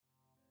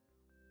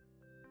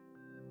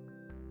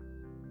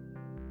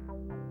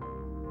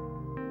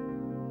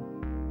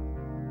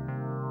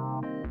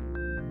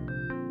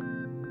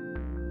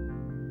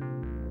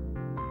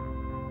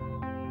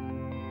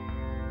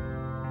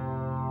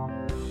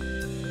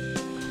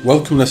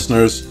Welcome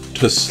listeners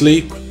to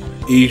Sleep,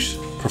 Eat,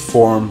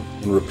 Perform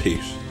and Repeat.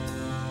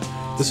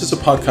 This is a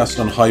podcast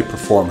on high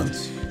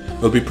performance. It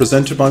will be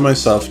presented by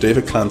myself,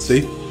 David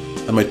Clancy,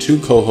 and my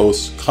two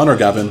co-hosts, Conor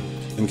Gavin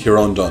and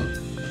Kieran Dunn.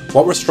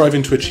 What we're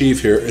striving to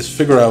achieve here is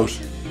figure out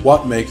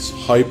what makes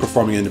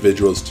high-performing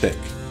individuals tick,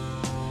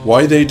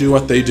 why they do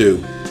what they do,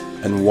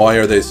 and why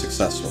are they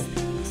successful.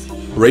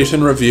 Rate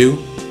and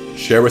review,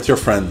 share with your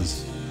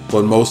friends,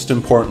 but most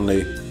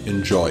importantly,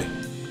 enjoy.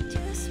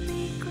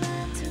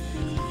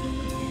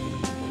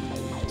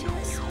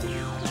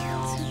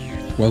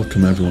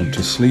 Welcome everyone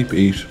to Sleep,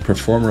 Eat,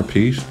 Perform,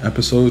 Repeat,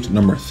 episode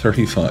number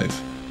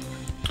 35.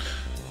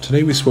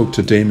 Today we spoke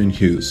to Damien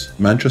Hughes,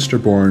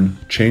 Manchester-born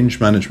change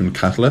management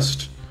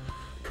catalyst,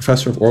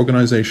 professor of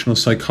organisational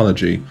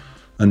psychology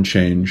and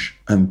change,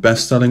 and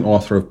best-selling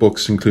author of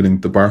books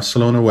including The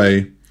Barcelona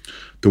Way,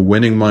 The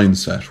Winning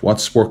Mindset,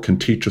 What Sport Can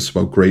Teach Us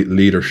About Great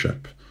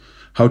Leadership,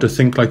 How to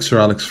Think Like Sir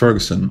Alex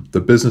Ferguson, The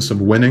Business of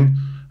Winning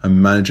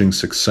and Managing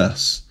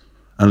Success,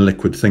 and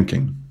Liquid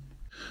Thinking.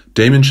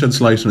 Damien sheds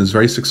light on his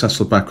very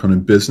successful background in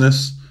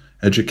business,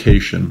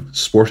 education,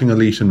 sporting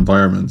elite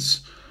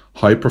environments,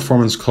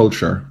 high-performance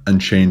culture,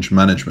 and change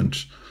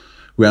management.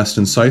 We asked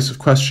incisive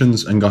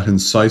questions and got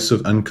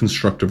incisive and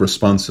constructive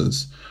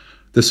responses.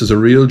 This is a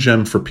real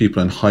gem for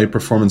people in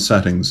high-performance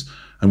settings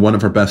and one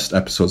of our best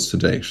episodes to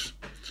date.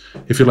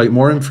 If you'd like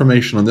more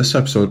information on this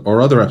episode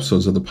or other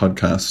episodes of the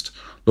podcast,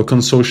 look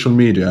on social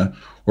media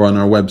or on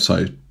our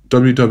website,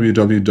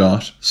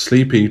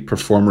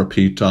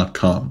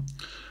 www.sleepeatperformrepeat.com.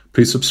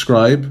 Please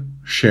subscribe,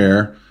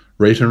 share,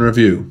 rate and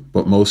review,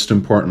 but most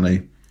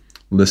importantly,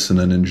 listen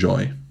and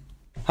enjoy.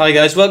 Hi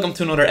guys, welcome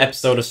to another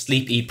episode of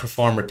Sleep, Eat,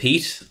 Perform,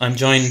 Repeat. I'm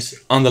joined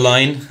on the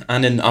line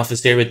and in the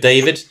office here with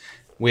David,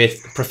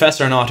 with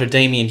Professor and author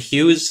Damien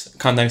Hughes,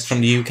 contacts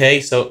from the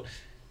UK. So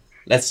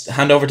let's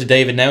hand over to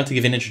David now to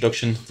give an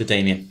introduction to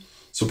Damien.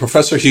 So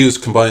Professor Hughes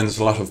combines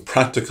a lot of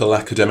practical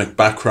academic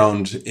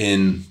background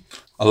in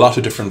a lot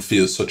of different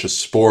fields such as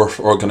sport,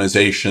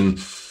 organisation,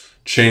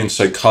 change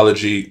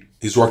psychology.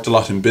 He's worked a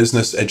lot in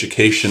business,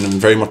 education and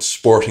very much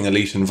sporting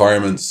elite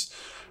environments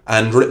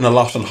and written a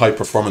lot on high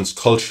performance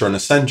culture. And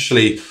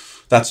essentially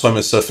that's why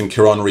myself and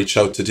Kieran reached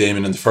out to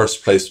Damien in the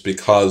first place,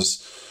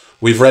 because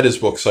we've read his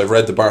books. I've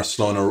read The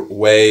Barcelona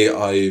Way.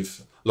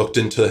 I've looked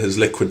into his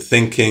Liquid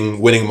Thinking,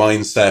 Winning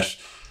Mindset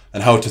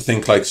and How to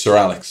Think Like Sir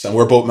Alex. And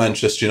we're both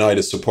Manchester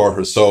United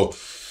supporters. So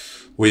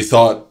we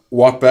thought,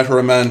 what better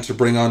a man to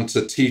bring on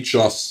to teach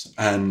us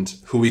and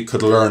who we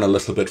could learn a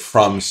little bit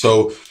from.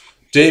 So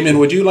Damien,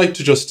 would you like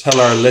to just tell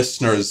our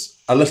listeners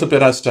a little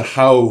bit as to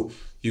how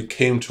you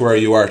came to where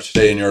you are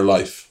today in your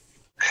life?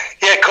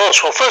 Yeah, of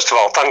course. Well, first of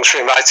all, thanks for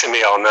inviting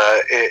me on.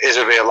 It is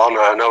a real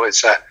honour. I know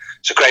it's a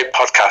great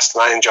podcast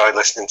and I enjoy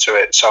listening to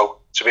it.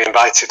 So to be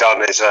invited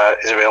on is a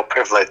real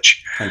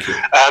privilege. Thank you.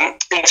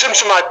 In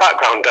terms of my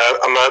background,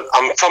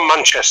 I'm from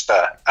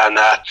Manchester and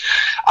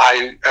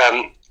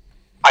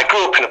I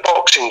grew up in a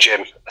boxing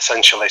gym,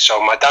 essentially. So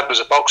my dad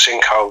was a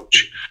boxing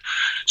coach.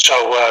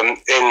 So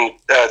in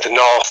the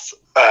north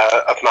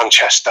of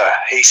Manchester,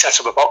 he set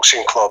up a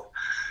boxing club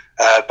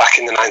back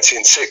in the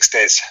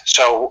 1960s.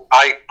 So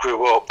I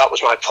grew up, that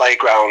was my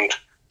playground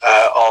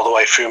all the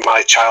way through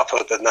my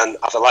childhood and then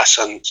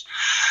adolescence.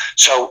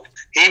 So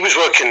he was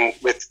working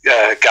with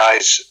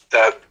guys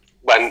that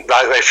went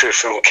right the way through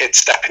from kids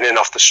stepping in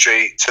off the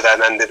street to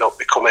then ending up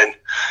becoming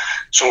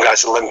some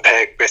guys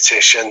Olympic,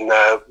 British and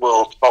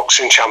world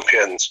boxing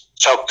champions.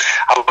 So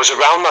I was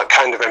around that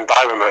kind of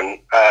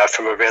environment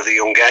from a really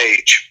young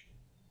age.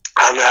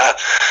 And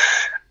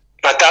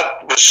my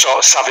dad was sort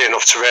of savvy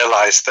enough to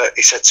realise that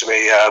he said to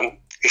me,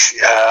 he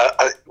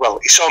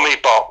saw me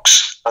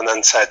box and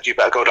then said, you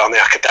better go down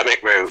the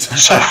academic route.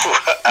 So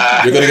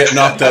you're going to get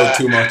knocked out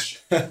too much.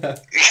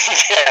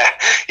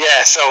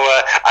 Yeah. So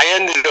I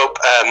ended up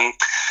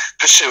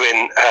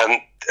pursuing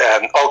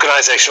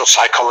organisational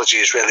psychology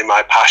is really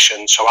my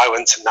passion. So I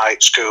went to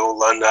night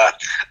school and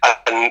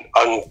then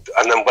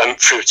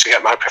went through to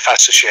get my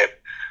professorship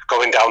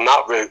going down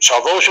that route. So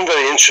I've always been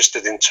very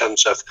interested in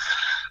terms of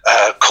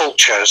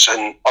cultures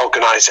and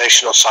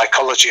organisational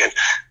psychology and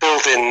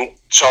building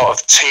sort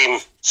of team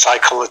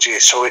psychology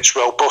so it's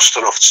robust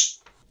enough.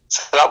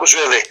 So that was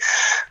really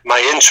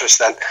my interest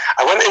then.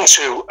 I went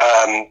into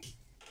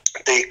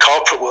the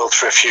corporate world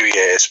for a few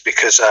years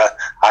because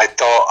I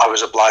thought I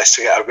was obliged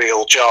to get a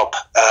real job.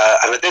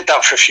 And I did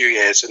that for a few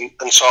years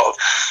and sort of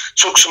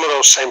took some of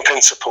those same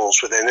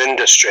principles within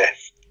industry.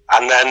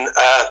 And then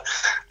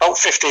about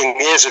 15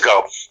 years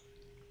ago,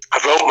 I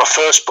wrote my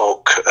first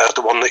book,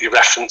 the one that you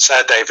referenced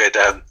there, David,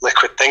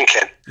 Liquid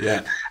Thinking.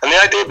 Yeah. And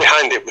the idea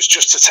behind it was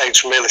just to take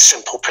some really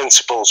simple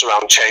principles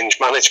around change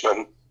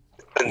management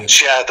and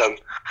share them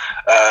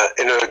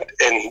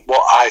in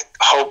what I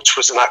hoped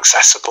was an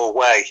accessible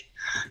way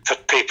for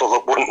people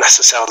that wouldn't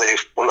necessarily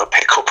want to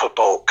pick up a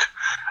book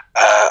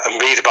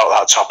and read about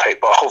that topic,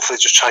 but hopefully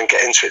just try and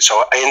get into it.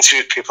 So I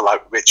interviewed people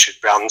like Richard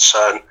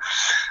Branson,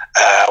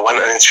 I went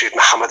and interviewed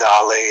Muhammad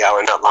Ali out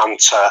in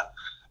Atlanta,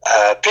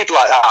 people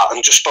like that,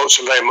 and just spoke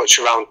to them very much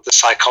around the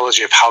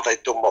psychology of how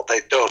they'd done what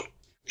they'd done.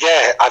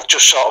 yeah, I've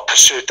just sort of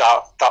pursued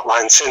that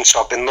line since.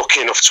 So I've been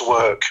lucky enough to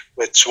work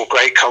with some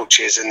great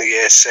coaches in the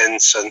years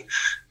since, and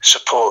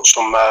support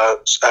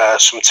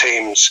some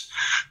teams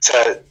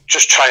to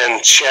just try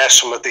and share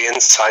some of the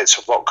insights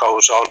of what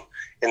goes on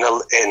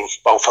in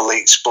both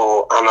elite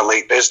sport and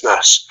elite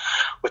business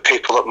with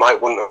people that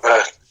might want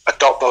to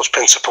adopt those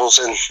principles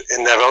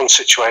in their own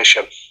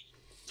situation.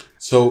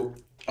 So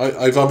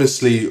I've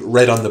obviously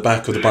read on the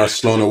back of the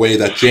Barcelona Way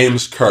that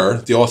James Kerr,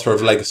 the author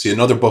of Legacy,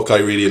 another book I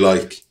really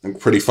like and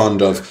pretty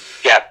fond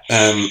of. Yeah.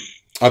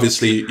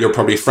 Obviously, you're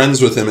probably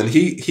friends with him, and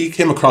he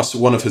came across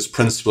one of his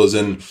principles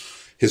in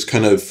his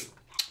kind of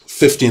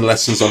 15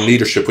 lessons on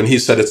leadership when he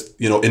said it's,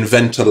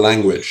 invent a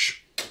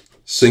language,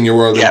 sing your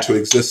world into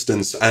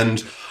existence.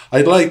 And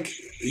I'd like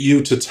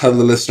you to tell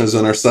the listeners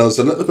and ourselves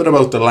a little bit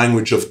about the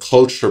language of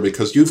culture,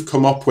 because you've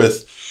come up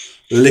with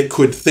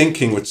liquid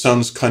thinking, which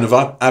sounds kind of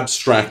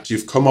abstract.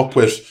 You've come up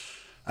with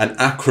an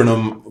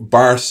acronym,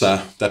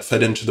 BARSA, that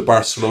fed into the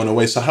Barcelona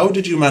Way. So how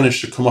did you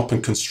manage to come up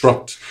and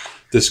construct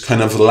this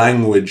kind of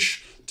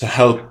language to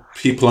help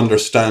people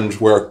understand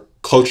where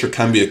culture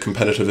can be a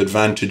competitive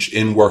advantage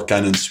in work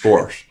and in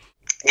sport?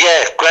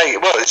 Yeah,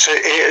 great. Well, it's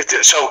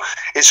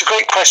a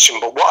great question,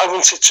 but what I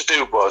wanted to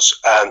do was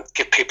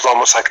give people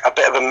almost like a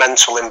bit of a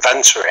mental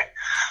inventory,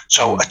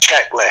 so a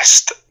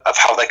checklist of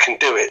how they can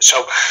do it.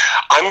 So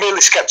I'm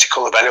really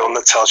skeptical of anyone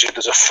that tells you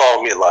there's a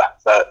formula,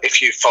 that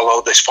if you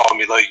follow this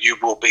formula, you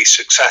will be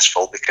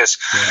successful, because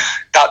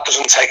that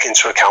doesn't take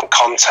into account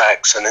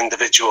context and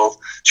individual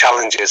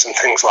challenges and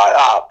things like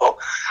that. But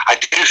I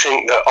do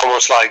think that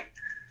almost like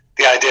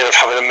the idea of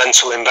having a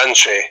mental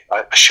inventory,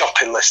 a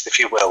shopping list, if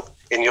you will,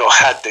 in your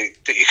head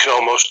that you can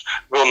almost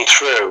run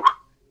through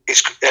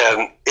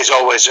is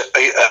always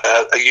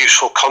a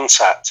useful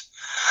concept.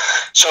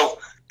 So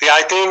the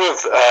idea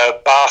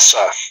of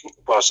BARSA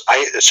was,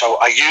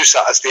 I use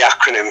that as the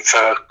acronym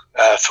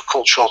for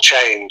cultural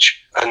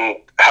change and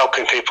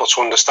helping people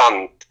to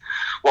understand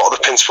what are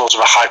the principles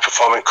of a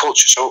high-performing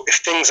culture. So if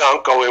things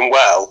aren't going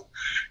well,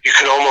 you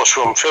can almost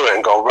run through it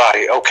and go,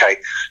 right, okay,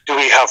 do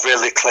we have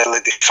really clearly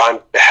defined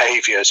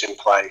behaviours in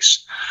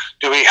place?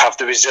 Do we have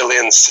the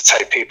resilience to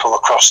take people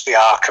across the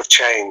arc of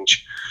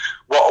change?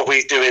 What are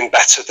we doing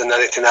better than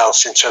anything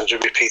else in terms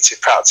of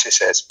repeated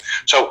practices?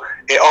 So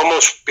it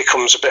almost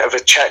becomes a bit of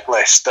a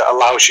checklist that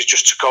allows you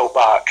just to go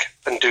back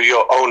and do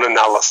your own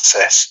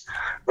analysis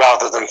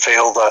rather than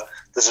feel that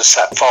there's a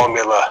set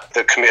formula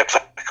that can be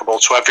applicable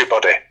to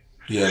everybody.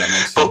 Yeah, that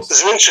makes sense. But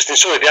there's an interesting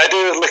story. The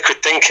idea of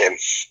liquid thinking,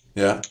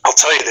 I'll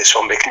tell you this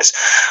one, because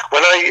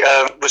when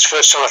I was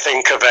first trying to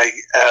think of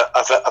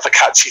a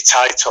catchy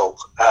title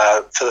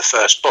for the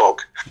first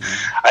book,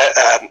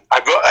 I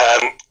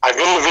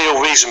run the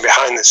real reason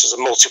behind this as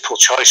a multiple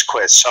choice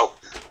quiz. So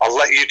I'll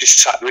let you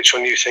decide which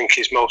one you think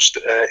is most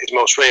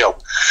real.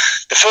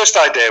 The first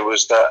idea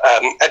was that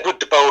Edward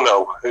de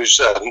Bono, who's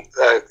an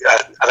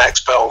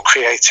expert on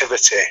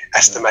creativity,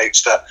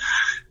 estimates that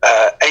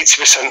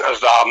 80%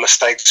 of our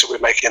mistakes that we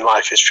make in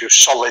life is through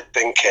solid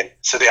thinking.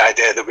 So the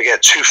idea that we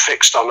get too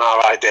fixed on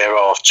our idea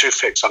or too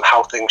fixed on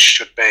how things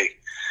should be.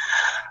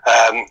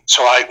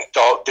 So I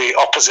thought the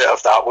opposite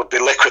of that would be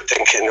liquid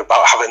thinking,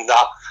 about having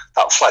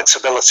that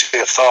flexibility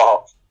of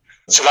thought.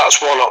 So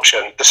that's one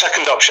option. The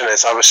second option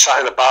is I was sat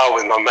in a bar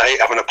with my mate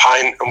having a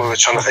pint, and we were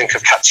trying to think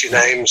of catchy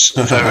names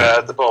for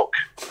the book.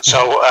 So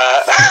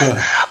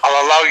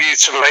I'll allow you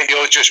to make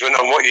your judgment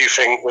on what you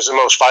think was the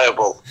most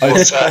viable.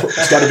 It's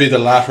got to be the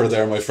latter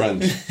there, my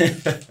friend.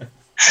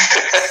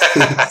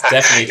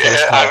 Definitely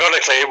close.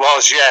 Ironically, it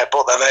was,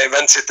 but then they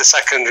invented the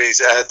second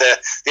reason, the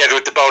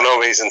Edward de Bono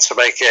reason, to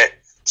make it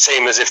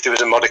seem as if there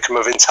was a modicum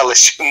of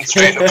intelligence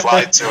being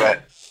applied to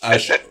it.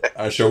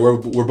 Sure,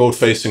 we're both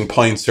facing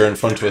pints here in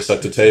front of us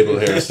at the table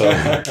here, so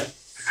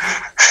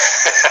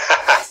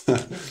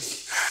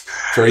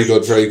very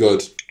good, very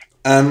good.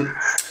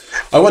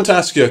 I want to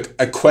ask you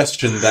a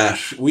question that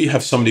we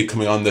have somebody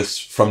coming on this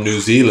from New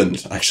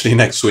Zealand actually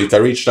next week. I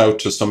reached out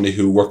to somebody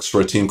who works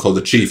for a team called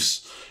the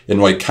Chiefs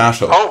in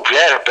Waikato. Oh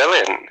yeah,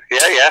 brilliant.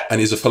 Yeah. And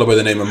he's a fellow by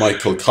the name of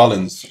Michael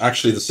Collins,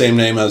 actually the same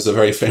name as a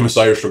very famous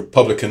Irish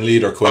Republican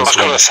leader,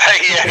 coincidentally. I was going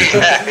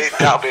to say,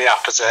 that'll be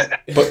opposite.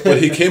 But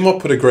he came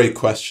up with a great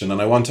question,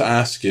 and I want to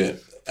ask you,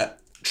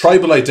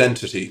 tribal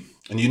identity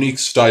and unique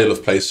style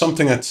of play,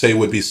 something I'd say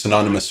would be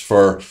synonymous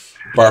for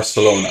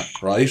Barcelona,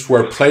 right?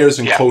 Where players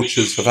and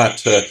coaches have had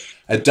to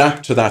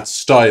adapt to that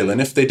style.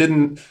 And if they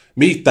didn't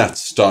meet that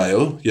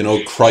style,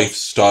 Cruyff's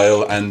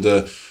style and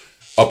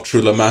up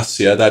through La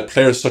Masia, that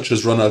players such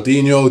as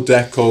Ronaldinho,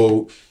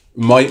 Deco,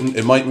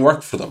 it mightn't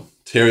work for them.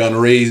 Thierry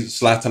Henry,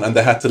 Zlatan, and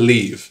they had to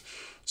leave.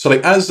 So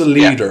as a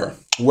leader,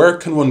 where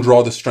can one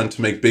draw the strength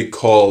to make big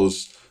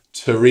calls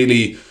to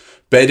really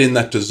bed in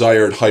that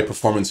desired high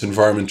performance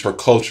environment or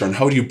culture? And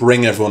how do you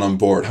bring everyone on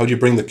board? How do you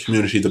bring the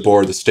community, the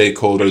board, the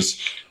stakeholders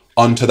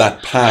onto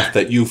that path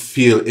that you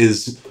feel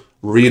is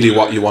really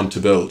what you want to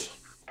build?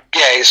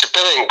 Yeah, it's a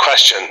brilliant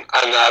question,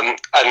 and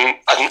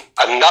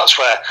that's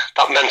where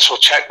that mental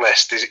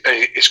checklist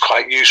is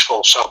quite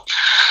useful. So,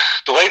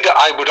 the way that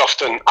I would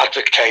often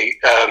advocate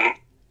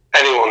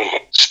anyone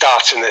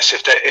starting this,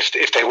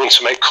 if they want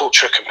to make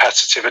culture a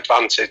competitive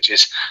advantage,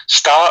 is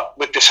start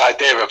with this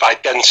idea of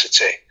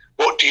identity.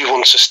 What do you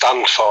want to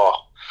stand for?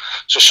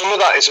 So some of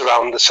that is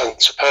around the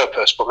sense of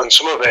purpose, but then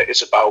some of it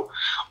is about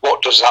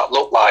what does that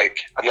look like?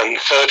 And then the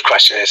third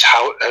question is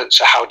how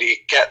do you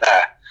get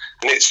there?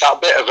 And it's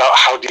that bit about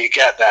how do you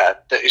get there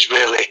that is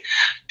really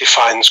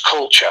defines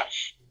culture.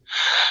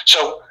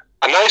 So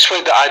a nice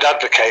way that I'd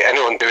advocate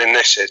anyone doing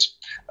this is,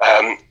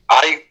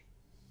 I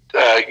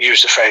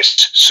use the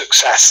phrase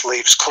success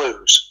leaves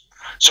clues.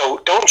 So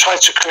don't try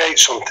to create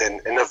something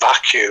in a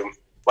vacuum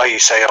where you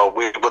say, oh,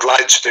 we would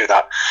like to do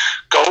that.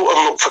 Go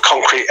and look for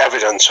concrete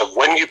evidence of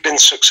when you've been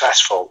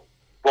successful,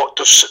 what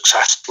does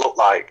success look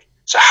like?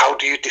 So how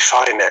do you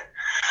define it?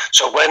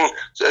 So when,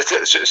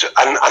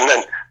 and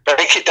then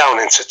break it down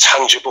into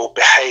tangible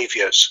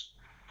behaviours,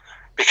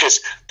 because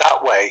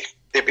that way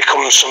it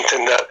becomes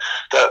something that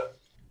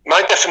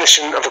my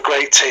definition of a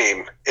great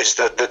team is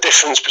that the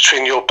difference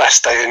between your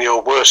best day and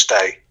your worst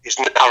day is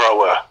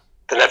narrower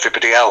than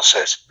everybody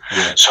else's.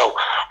 Yeah. So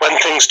when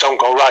things don't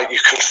go right, you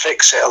can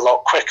fix it a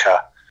lot quicker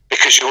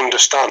because you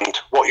understand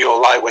what you're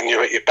like when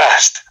you're at your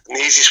best. And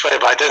the easiest way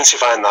of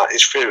identifying that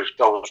is through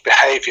those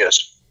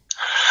behaviours.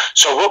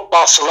 So what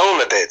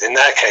Barcelona did in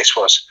their case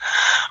was,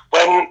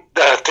 when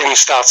things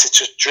started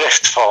to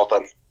drift for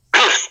them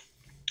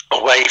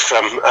away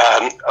from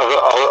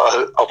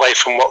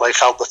what they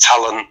felt the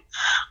talent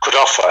could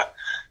offer,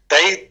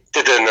 they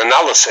did an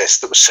analysis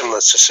that was similar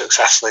to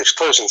Success Leaves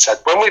Clues and said,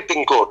 when we've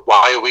been good,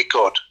 why are we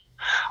good?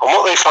 And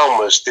what they found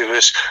was there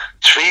was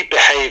 3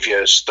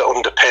 behaviours that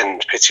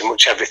underpinned pretty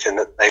much everything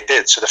that they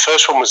did. So the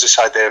first one was this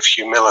idea of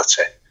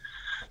humility.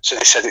 So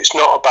they said it's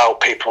not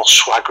about people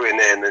swaggering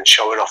in and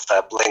showing off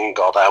their bling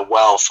or their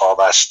wealth or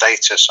their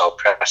status or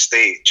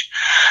prestige.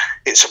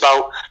 It's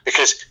about,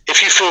 because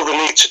if you feel the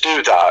need to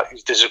do that,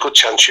 there's a good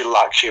chance you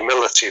lack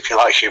humility. If you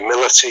lack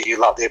humility, you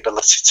lack the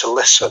ability to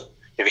listen.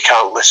 If you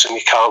can't listen,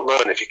 you can't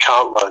learn. If you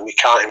can't learn, you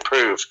can't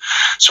improve.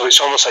 So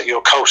it's almost like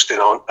you're coasting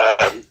on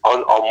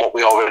what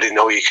we already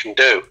know you can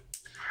do.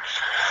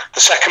 The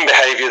second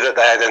behaviour that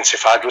they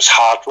identified was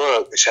hard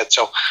work. They said,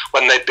 so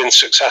when they'd been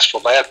successful,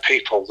 they had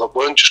people that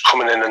weren't just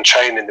coming in and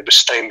training, they were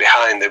staying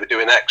behind, they were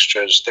doing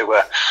extras, they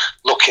were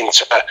looking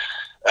to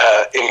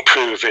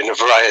improve in a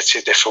variety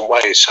of different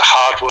ways. So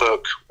hard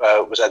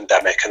work was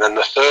endemic. And then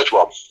the third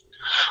one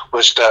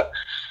was that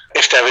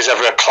if there is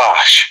ever a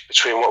clash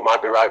between what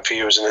might be right for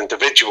you as an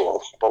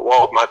individual, but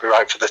what might be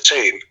right for the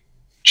team,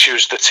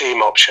 choose the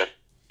team option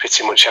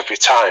pretty much every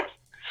time.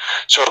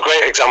 So a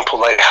great example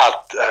they had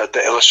that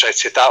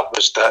illustrated that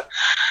was that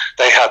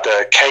they had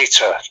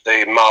Keita,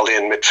 the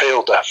Malian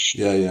midfielder.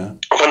 Yeah.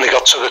 When they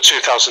got to the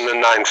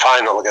 2009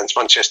 final against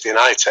Manchester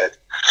United,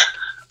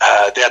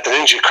 they had an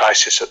injury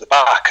crisis at the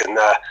back, and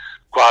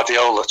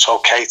Guardiola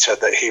told Keita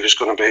that he was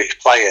going to be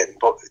playing,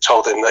 but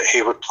told him that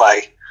he would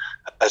play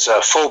as a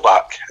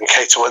fullback. And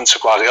Keita went to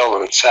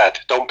Guardiola and said,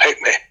 don't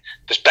pick me.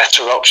 There's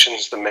better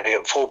options than me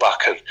at fullback,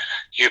 and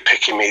you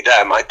picking me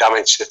there might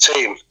damage the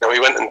team. Now, he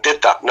went and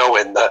did that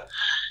knowing that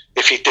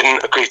if he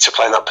didn't agree to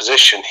play in that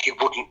position, he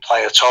wouldn't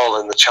play at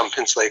all in the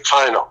Champions League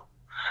final.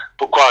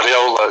 But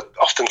Guardiola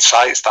often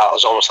cites that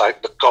as almost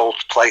like the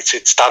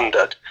gold-plated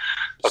standard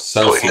of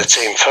putting the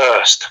team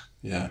first.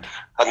 Yeah.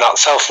 And that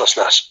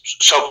selflessness.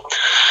 So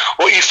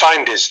what you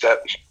find is that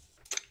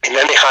in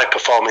any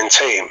high-performing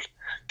team,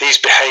 these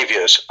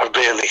behaviours are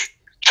really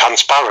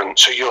transparent.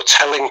 So you're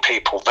telling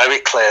people very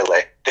clearly,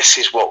 this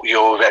is what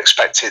you're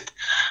expected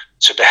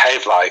to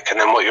behave like. And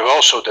then what you're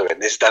also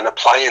doing is then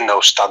applying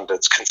those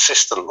standards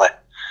consistently.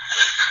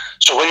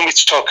 So when we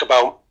talk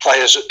about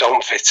players that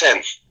don't fit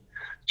in,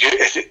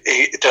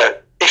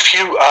 if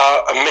you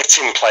are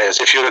omitting players,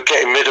 if you're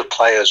getting rid of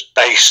players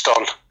based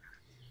on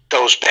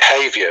those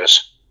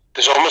behaviours,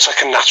 there's almost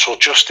like a natural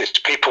justice.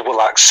 People will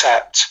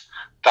accept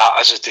that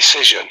as a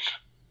decision.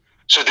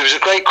 So there was a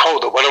great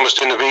quote that when I was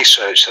doing the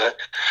research that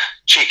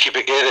Txiki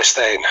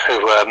Begiristain, who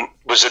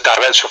was the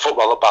director of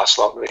football at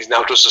Barcelona, he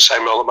now does the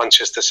same role at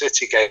Manchester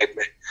City, gave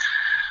me,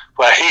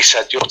 where he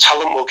said, your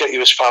talent will get you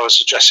as far as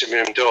the dressing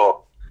room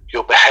door.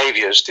 Your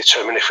behaviours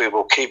determine if we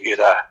will keep you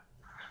there.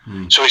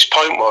 So his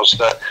point was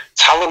that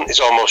talent is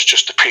almost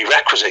just a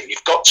prerequisite.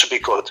 You've got to be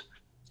good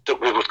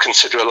that we would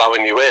consider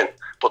allowing you in,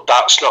 but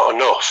that's not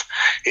enough.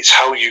 It's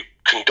how you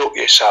conduct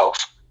yourself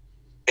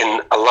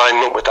in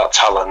alignment with that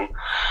talent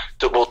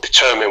that will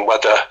determine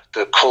whether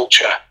the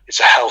culture is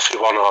a healthy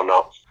one or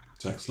not.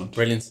 That's excellent.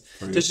 Brilliant.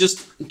 There's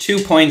just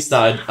 2 points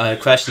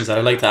questions that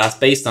I'd like to ask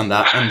based on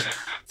that. And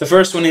the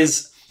first one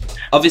is,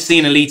 obviously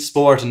in elite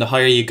sport and the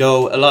higher you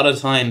go, a lot of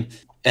the time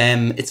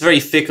it's a very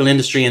fickle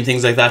industry and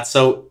things like that.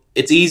 So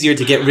it's easier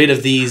to get rid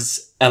of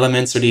these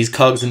elements or these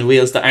cogs in the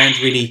wheels that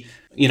aren't really,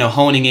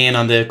 honing in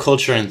on the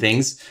culture and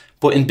things.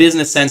 But in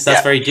business sense,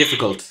 that's very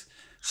difficult.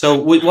 So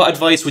what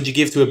advice would you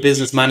give to a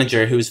business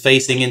manager who's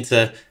facing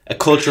into a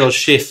cultural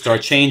shift or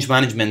change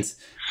management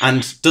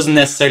and doesn't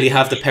necessarily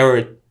have the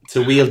power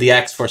to wield the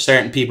axe for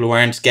certain people who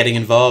aren't getting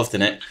involved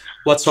in it?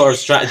 What sort of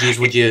strategies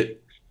would you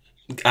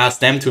ask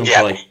them to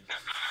employ?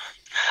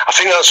 I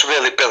think that's a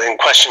really brilliant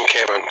question,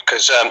 Kieran,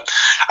 because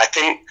I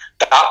think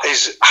that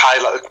is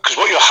highlight, because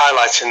what you're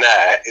highlighting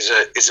there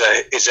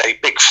is a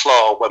big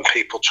flaw when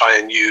people try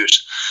and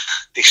use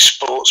the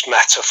sports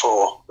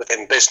metaphor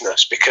within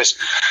business, because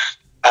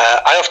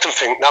I often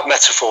think that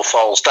metaphor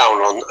falls down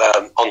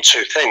on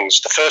two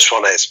things. The first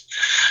one is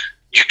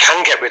you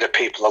can get rid of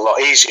people a lot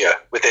easier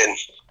within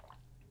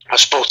a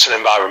sporting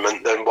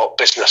environment than what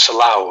business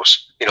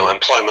allows. You know,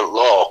 employment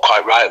law,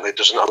 quite rightly,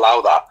 doesn't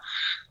allow that.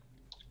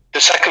 The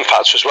second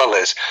factor as well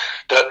is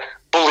that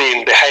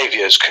bullying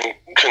behaviours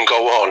can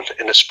go on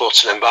in a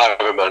sporting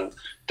environment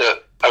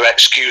that are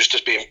excused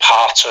as being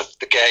part of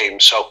the game.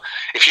 So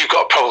if you've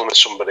got a problem with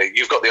somebody,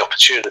 you've got the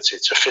opportunity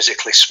to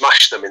physically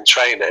smash them in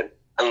training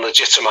and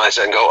legitimise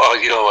it and go, oh,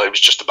 you know, it was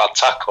just a bad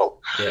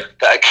tackle. Yeah.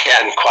 That,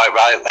 again, quite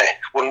rightly,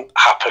 wouldn't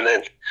happen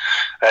in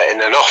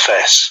an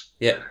office.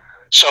 Yeah.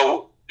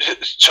 So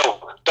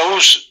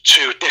those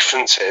two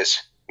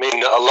differences mean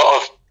that a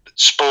lot of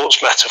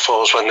sports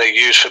metaphors, when they're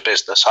used for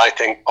business, I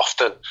think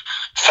often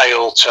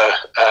fail to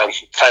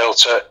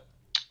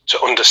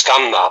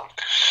understand that.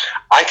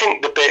 I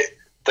think the bit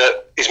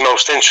that is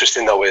most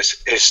interesting, though,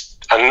 is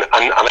and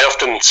I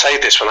often say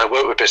this when I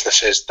work with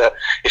businesses, that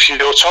if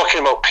you're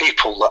talking about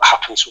people that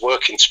happen to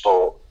work in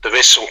sport, there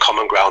is some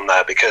common ground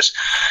there, because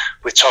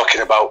we're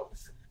talking about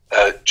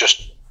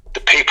just the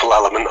people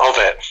element of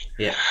it.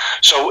 Yeah.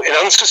 So in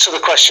answer to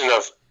the question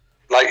of,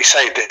 like you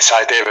say, this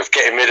idea of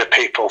getting rid of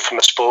people from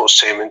a sports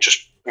team and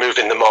just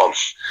moving them on,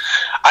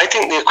 I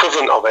think the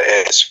equivalent of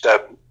it is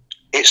that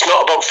it's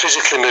not about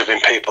physically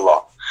moving people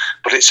on,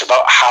 but it's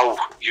about how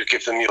you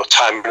give them your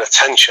time and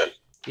attention.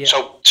 Yeah.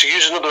 So to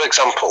use another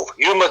example,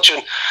 you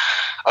imagine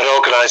an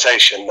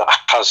organisation that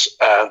has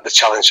the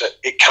challenge that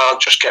it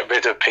can't just get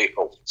rid of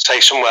people, say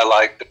somewhere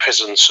like the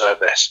prison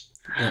service.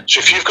 Yeah. So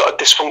if you've got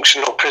a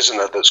dysfunctional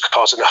prisoner that's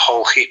causing a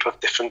whole heap of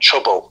different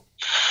trouble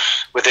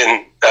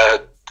within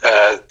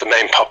the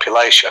main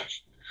population,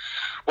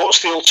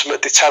 what's the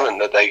ultimate deterrent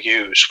that they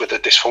use with a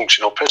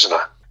dysfunctional prisoner?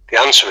 The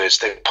answer is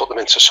they put them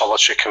into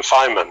solitary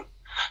confinement.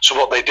 So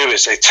what they do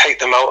is they take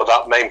them out of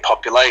that main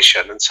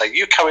population and say,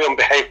 you carry on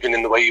behaving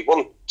in the way you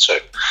want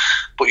to,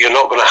 but you're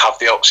not going to have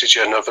the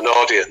oxygen of an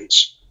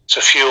audience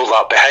to fuel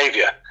that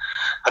behaviour.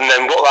 And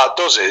then what that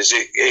does is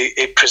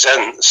it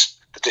presents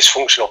the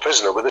dysfunctional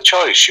prisoner with a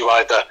choice. You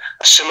either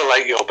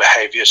assimilate your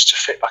behaviours to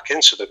fit back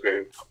into the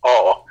group,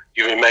 or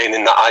you remain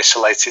in that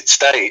isolated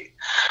state,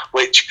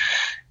 which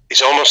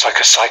is almost like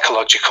a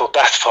psychological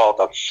death for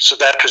them. So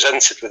they're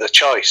presented with a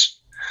choice.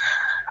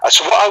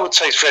 So what I would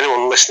say for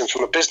anyone listening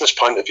from a business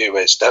point of view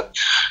is that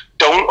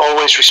don't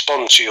always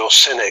respond to your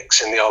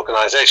cynics in the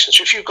organisation.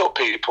 So if you've got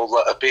people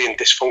that are being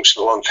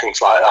dysfunctional and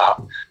things like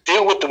that,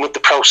 deal with them with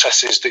the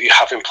processes that you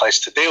have in place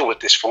to deal with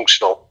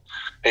dysfunctional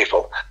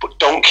people. But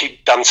don't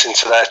keep dancing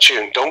to their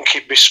tune. Don't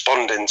keep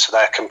responding to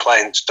their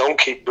complaints. Don't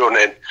keep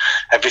running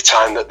every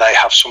time that they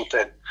have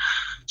something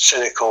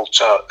cynical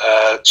to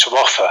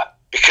offer,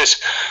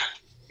 because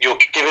you're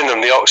giving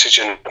them the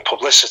oxygen and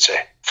publicity.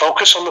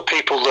 Focus on the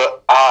people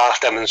that are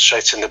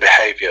demonstrating the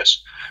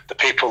behaviours, the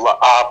people that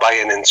are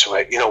buying into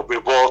it. You know,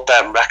 reward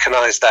them,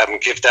 recognise them,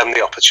 give them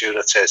the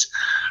opportunities,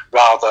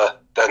 rather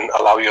than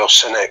allow your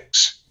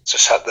cynics to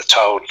set the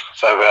tone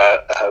for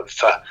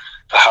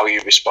how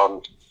you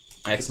respond.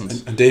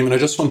 Excellent. And Damon, I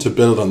just want to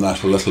build on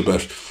that a little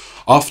bit.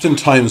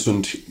 Oftentimes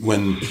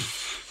when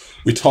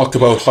we talk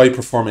about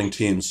high-performing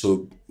teams,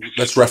 so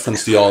let's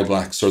reference the All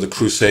Blacks or the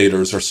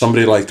Crusaders or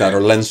somebody like that,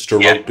 or Leinster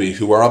Rugby,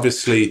 who are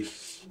obviously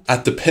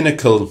at the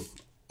pinnacle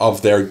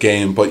of their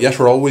game, but yet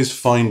are always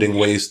finding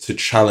ways to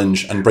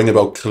challenge and bring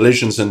about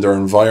collisions in their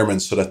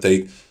environment so that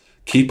they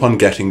keep on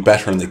getting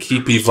better and they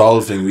keep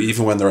evolving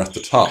even when they're at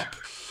the top.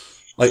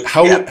 Like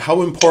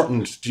how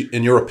important,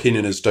 in your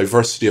opinion, is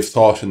diversity of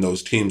thought in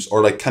those teams,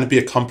 or like can it be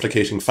a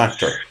complicating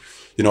factor?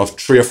 You know, if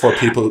 3 or 4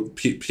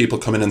 people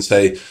come in and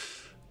say,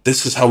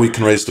 this is how we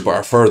can raise the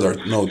bar further.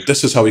 No,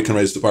 this is how we can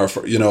raise the bar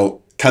further. You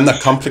know, can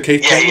that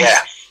complicate things? Yeah.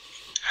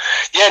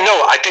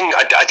 No, I think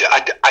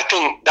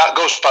that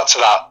goes back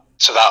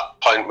to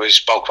that point we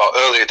spoke about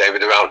earlier,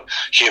 David, around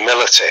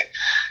humility.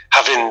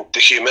 Having the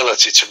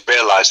humility to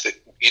realise that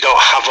you don't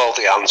have all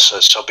the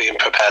answers, so being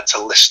prepared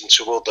to listen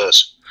to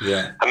others.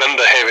 Yeah. I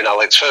remember hearing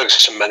Alex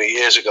Ferguson many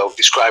years ago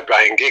describe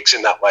Ryan Giggs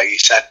in that way. He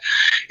said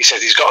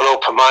he's got an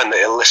open mind that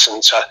he'll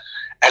listen to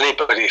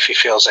anybody if he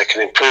feels they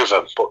can improve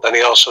them. But then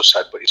he also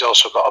said, but he's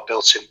also got a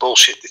built-in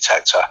bullshit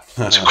detector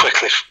to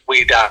quickly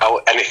weed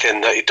out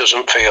anything that he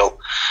doesn't feel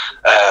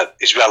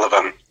is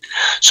relevant.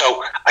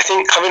 So I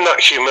think having that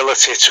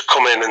humility to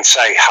come in and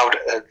say, how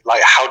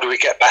do we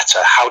get better?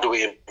 How do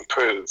we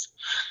improve?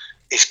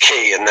 Is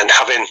key. And then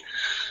having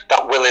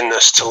that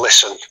willingness to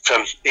listen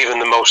from even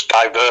the most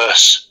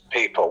diverse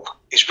people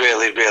is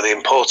really, really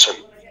important.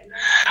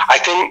 I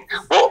think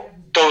what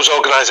those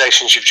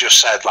organisations you've just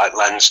said, like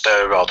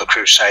Leinster or the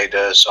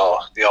Crusaders or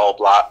the All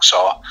Blacks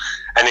or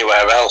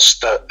anywhere else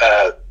that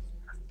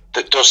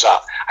does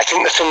that, I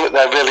think the thing that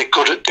they're really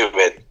good at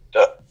doing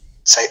that,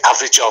 say,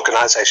 average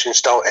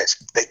organisations don't, is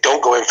they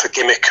don't go in for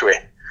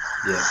gimmickry.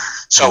 Yeah.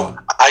 So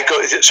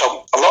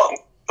a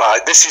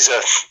Right, this is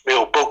a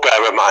real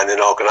bugbear of mine in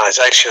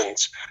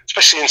organisations,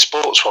 especially in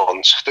sports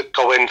ones, that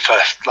go in for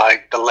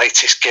like the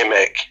latest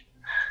gimmick.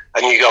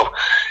 And you go,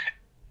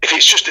 if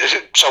it's just,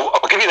 so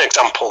I'll give you an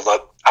example that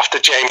after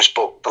James'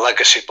 book, the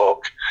Legacy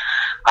book,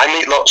 I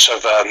meet lots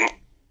of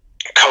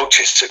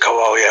coaches that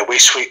go, oh yeah, we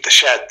sweep the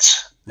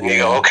sheds. And you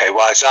go, okay,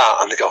 why is that?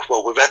 And they go,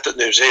 well, we read that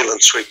New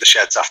Zealand sweep the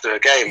sheds after a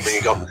game. And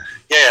you go,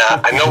 yeah,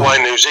 I know why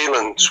New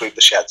Zealand sweep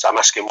the sheds. I'm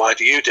asking, why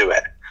do you do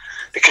it?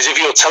 Because if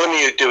you're telling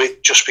me you do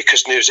it just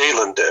because New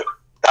Zealand do,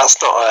 that's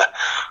not a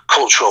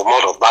cultural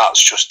model.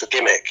 That's just a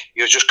gimmick.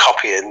 You're just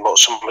copying what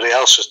somebody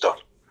else has done.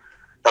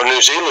 Now, New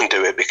Zealand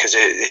do it because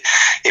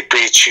it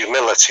breeds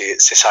humility.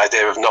 It's this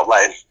idea of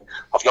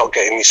not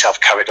getting yourself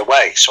carried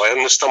away. So I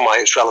understand why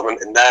it's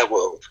relevant in their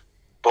world.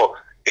 But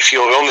if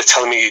you're only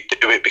telling me you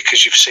do it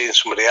because you've seen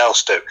somebody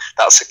else do,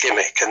 that's a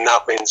gimmick. And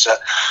that means that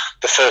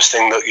the first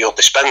thing that you'll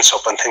dispense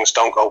of when things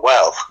don't go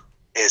well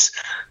is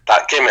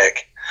that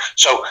gimmick.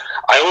 So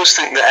I always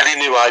think that any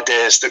new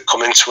ideas that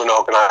come into an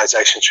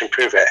organisation to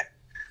improve it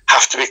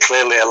have to be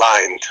clearly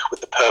aligned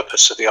with the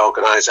purpose of the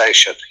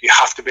organisation. You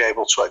have to be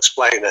able to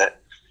explain it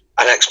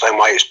and explain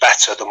why it's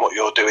better than what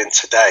you're doing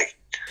today.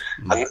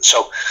 And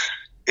so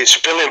it's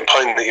a brilliant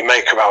point that you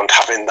make around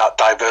having that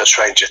diverse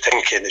range of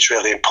thinking is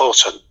really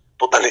important,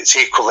 but then it's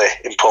equally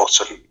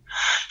important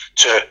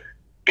to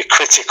be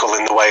critical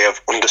in the way of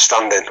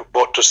understanding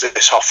what does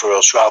this offer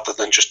us rather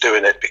than just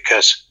doing it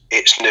because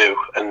it's new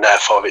and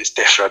therefore it's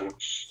different.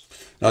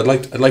 I'd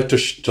like to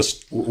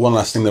just one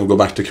last thing, then we'll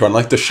go back to Kieran. I'd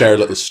like to share a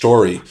little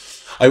story.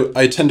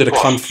 I attended a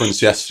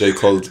conference yesterday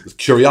called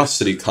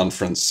Curiosity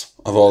Conference,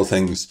 of all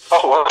things.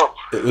 Oh, wow.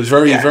 It was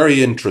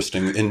very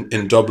interesting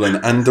in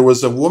Dublin. And there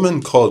was a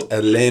woman called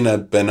Elena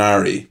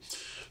Benari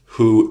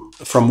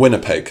from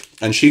Winnipeg.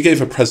 And she gave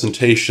a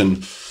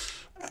presentation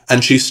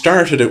and she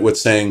started it with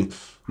saying,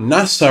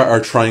 NASA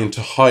are trying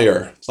to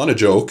hire, it's not a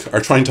joke,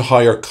 are trying to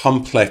hire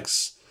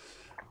complex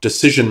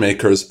decision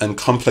makers and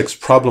complex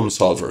problem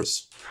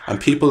solvers and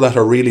people that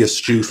are really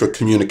astute with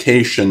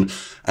communication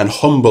and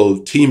humble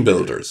team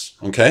builders,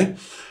 okay?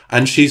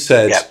 And she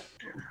said,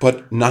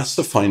 but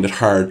NASA find it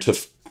hard to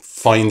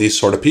find these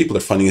sort of people.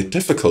 They're finding it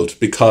difficult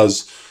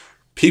because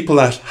people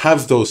that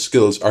have those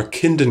skills are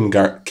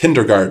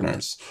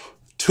kindergartners,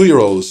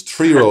 2-year-olds,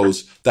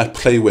 3-year-olds that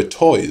play with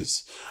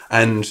toys.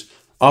 And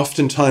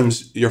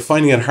oftentimes you're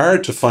finding it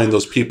hard to find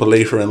those people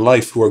later in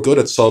life who are good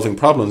at solving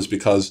problems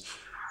because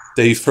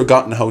they've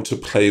forgotten how to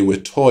play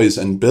with toys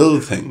and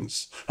build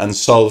things and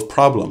solve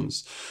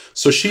problems.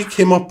 So she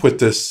came up with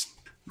this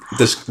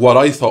what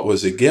I thought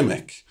was a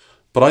gimmick,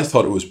 but I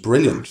thought it was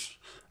brilliant.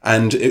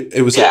 And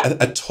it was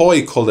a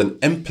toy called an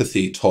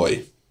empathy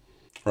toy,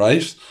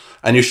 right?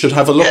 And you should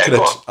have a look at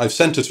it. I've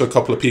sent it to a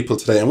couple of people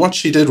today. And what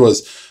she did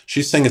was,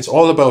 she's saying it's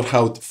all about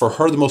how, for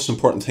her, the most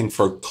important thing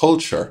for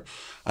culture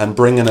and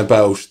bringing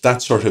about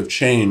that sort of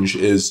change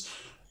is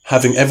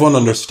having everyone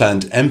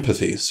understand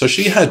empathy. So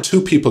she had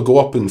 2 people go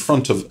up in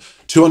front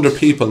of 200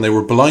 people and they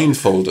were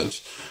blindfolded.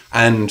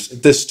 And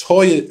this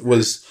toy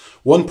was,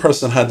 one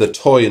person had the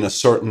toy in a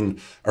certain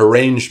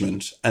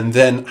arrangement and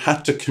then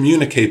had to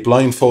communicate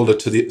blindfolded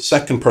to the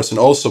second person,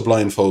 also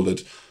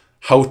blindfolded,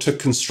 how to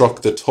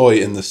construct the toy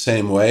in the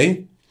same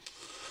way.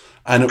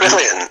 And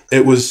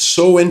it was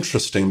so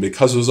interesting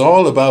because it was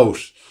all about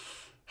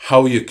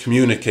how you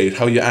communicate,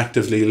 how you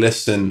actively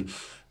listen,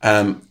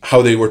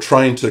 how they were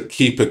trying to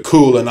keep it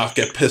cool and not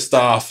get pissed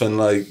off and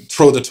like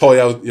throw the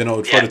toy out,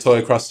 the toy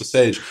across the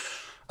stage.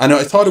 And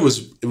I thought it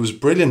was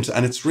brilliant.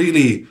 And it's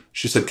really,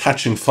 she said,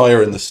 catching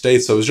fire in the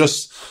States. I was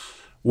just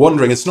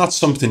wondering, it's not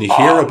something you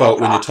hear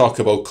about when you talk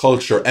about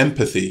culture,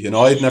 empathy.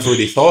 I'd never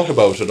really thought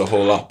about it a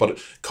whole lot, but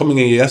coming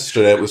in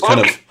yesterday, it was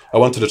I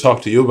wanted to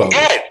talk to you about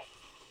it.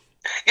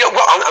 Yeah,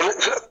 well,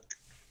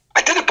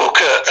 I did a book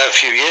a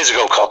few years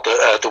ago called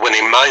The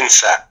Winning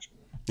Mindset.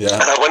 Yeah.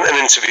 And I went and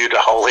interviewed a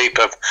whole heap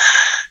of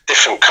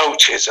different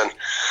coaches. And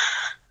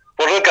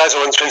one of the guys I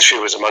went to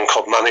interview was a man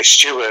called Manny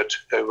Stewart,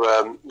 who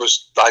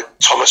was like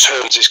Thomas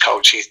Hearns'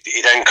 coach.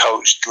 He then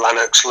coached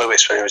Lennox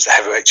Lewis when he was the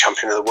heavyweight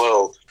champion of the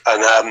world.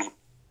 And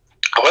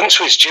I went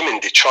to his gym in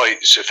Detroit.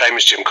 It's a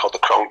famous gym called the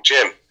Kronk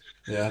Gym.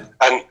 Yeah.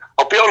 And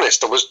I'll be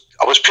honest, I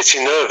was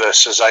pretty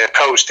nervous as I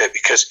approached it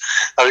because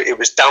it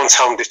was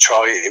downtown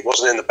Detroit. It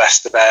wasn't in the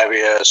best of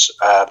areas.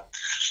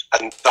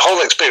 And the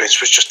whole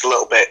experience was just a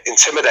little bit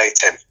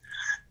intimidating.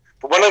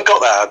 But when I got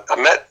there,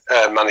 I met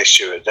Manny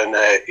Stewart and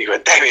he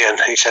went, Damien,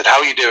 he said, how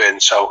are you doing?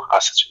 So I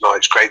said, no,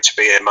 it's great to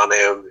be here, Manny.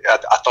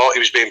 I thought he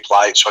was being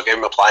polite, so I gave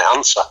him a polite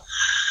answer.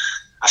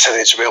 I said,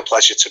 it's a real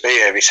pleasure to be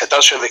here. He said,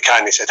 that's really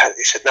kind. He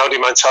said, now do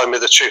you mind telling me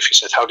the truth? He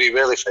said, how do you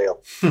really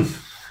feel?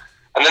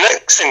 And the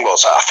next thing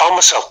was, I found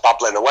myself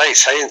babbling away,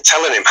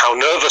 telling him how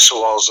nervous I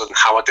was and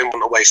how I didn't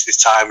want to waste his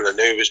time, and I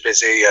knew he was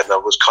busy, and I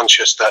was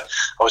conscious that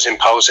I was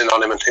imposing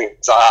on him and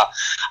things like that.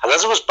 And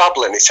as I was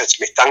babbling, he said to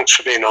me, thanks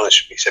for being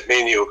honest with me. He said, me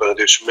and you are going to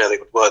do some really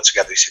good work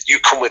together. He said, you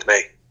come with me.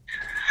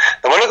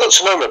 And when I got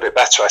to know him a bit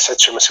better, I said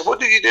to him, I said, what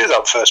did you do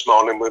that first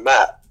morning we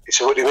met? He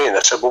said, what do you mean? I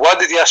said, well, why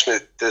did you ask me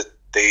the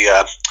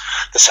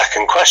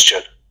second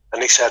question?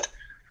 And he said,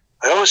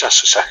 I always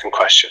ask the second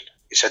question.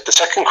 He said, the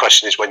second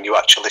question is when you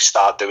actually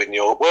start doing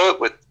your work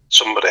with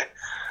somebody.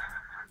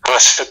 And I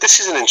said, this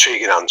is an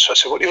intriguing answer. I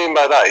said, what do you mean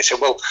by that? He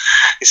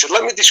said,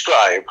 let me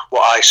describe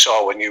what I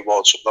saw when you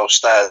walked up those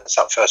stairs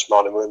that first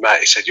morning we met.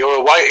 He said, you're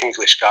a white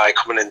English guy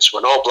coming into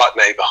an all-black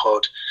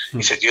neighbourhood.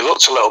 He said, you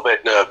looked a little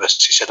bit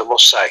nervous. He said, I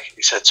must say.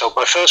 He said, so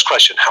my first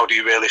question, how do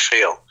you really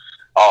feel?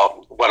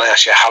 Or when I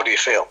asked you, how do you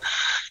feel?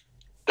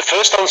 The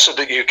first answer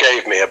that you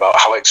gave me about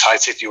how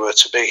excited you were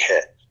to be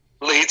here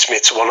leads me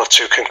to one of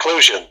two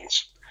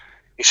conclusions.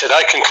 He said,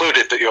 I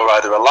concluded that you're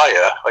either a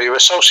liar or you're a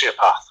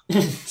sociopath.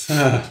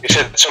 He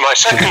said, so my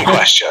second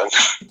question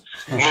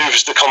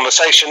moves the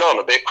conversation on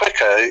a bit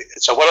quicker.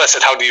 So when I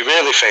said, how do you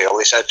really feel?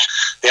 He said,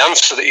 the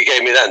answer that you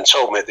gave me then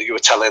told me that you were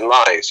telling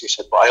lies. He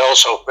said, but I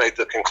also made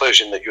the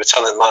conclusion that you were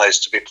telling lies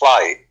to be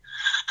polite.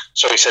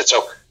 So he said,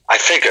 so I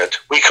figured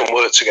we can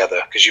work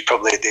together because you're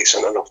probably a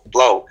decent enough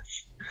bloke.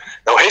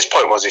 Now his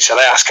point was, he said,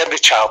 I ask every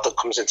child that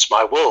comes into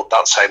my world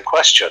that same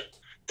question,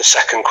 the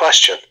second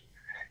question.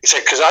 He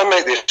said, because I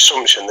make the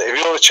assumption that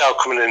if you're a child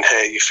coming in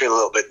here, you feel a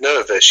little bit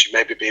nervous, you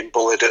may be being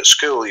bullied at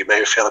school, you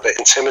may feel a bit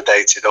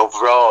intimidated,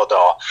 overawed,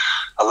 or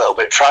a little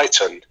bit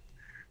frightened.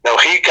 Now,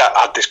 he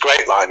had this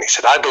great line. He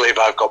said, I believe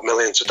I've got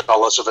millions of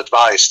dollars of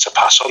advice to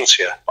pass on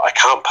to you, but I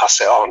can't pass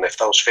it on if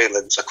those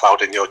feelings are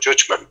clouding your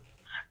judgment.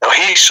 Now,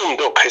 he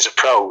summed up his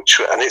approach,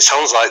 and it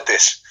sounds like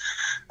this.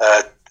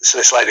 So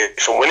this lady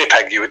from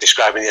Winnipeg you were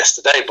describing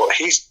yesterday, but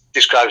he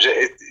describes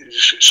it,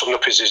 summed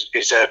up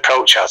his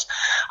approach as,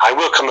 I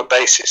work on the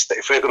basis that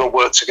if we're going to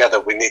work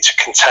together, we need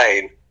to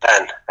contain,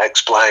 then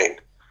explain.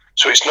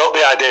 So it's not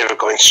the idea of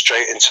going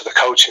straight into the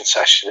coaching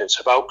session.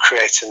 It's about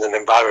creating an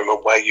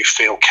environment where you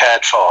feel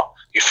cared for,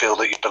 you feel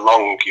that you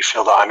belong, you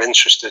feel that I'm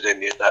interested in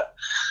you, that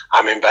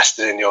I'm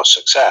invested in your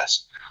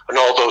success. And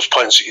all those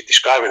points that you're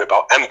describing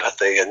about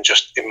empathy and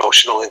just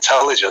emotional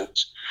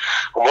intelligence.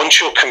 And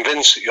once you're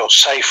convinced that you're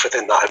safe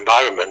within that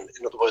environment,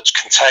 in other words,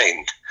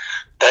 contained,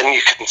 then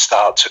you can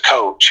start to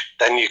coach,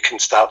 then you can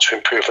start to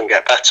improve and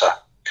get better.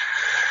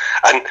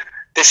 And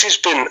this has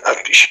been a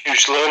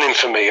huge learning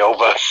for me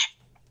over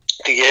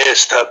the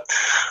years, that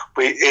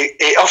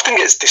it often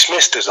gets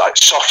dismissed as like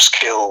soft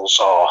skills,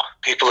 or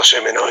people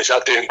assuming, oh, is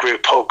that doing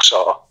group hugs,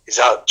 or is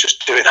that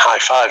just doing high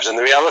fives? And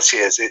the reality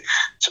is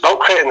it's about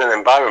creating an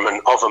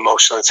environment of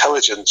emotional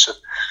intelligence and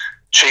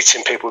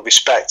treating people with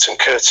respect and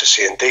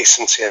courtesy and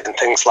decency and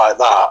things like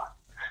that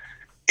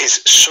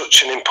is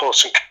such an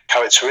important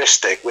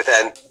characteristic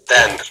within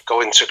then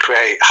going to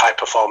create high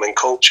performing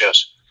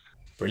cultures.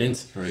 Brilliant.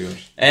 Very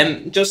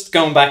good. Just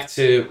going back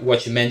to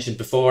what you mentioned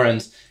before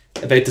and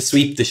about the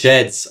sweep the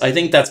sheds, I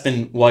think that's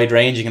been wide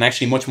ranging and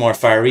actually much more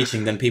far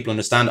reaching than people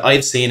understand.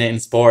 I've seen it in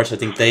sport. I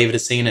think David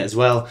has seen it as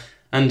well.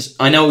 And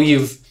I know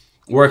you've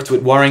worked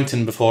with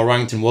Warrington before,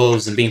 Warrington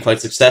Wolves, and been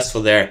quite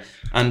successful there.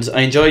 And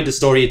I enjoyed the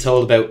story you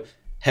told about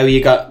how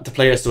you got the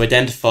players to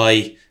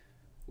identify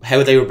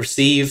how they were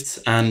perceived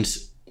and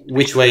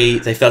which way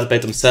they felt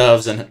about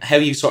themselves, and how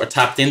you sort of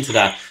tapped into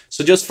that.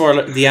 So just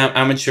for the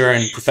amateur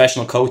and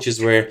professional coaches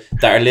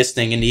that are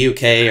listening in the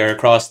UK or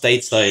across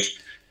stateside,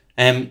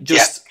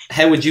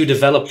 how would you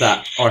develop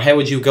that, or how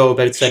would you go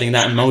about setting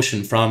that in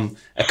motion from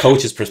a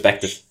coach's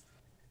perspective?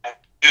 I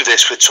do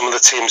this with some of the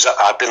teams that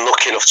I've been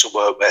lucky enough to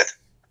work with.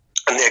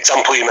 And the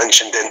example you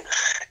mentioned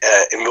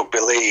in rugby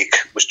league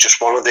was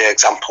just one of the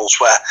examples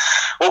where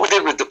what we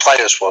did with the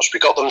players was we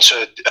got them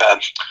to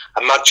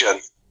imagine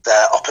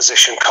their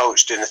opposition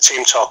coach doing a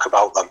team talk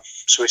about them.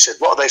 So we said,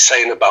 what are they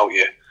saying about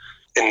you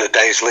in the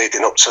days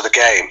leading up to the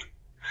game?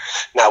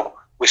 Now,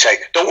 we say,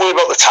 don't worry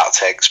about the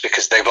tactics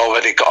because they've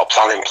already got a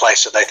plan in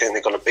place that they think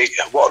they're going to beat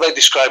you. What are they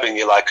describing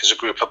you like as a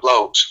group of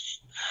blokes?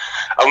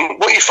 And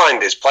what you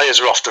find is players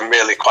are often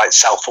really quite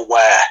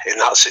self-aware in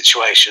that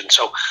situation.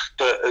 So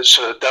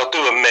they'll do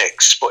a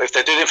mix, but if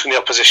they did it from the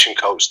opposition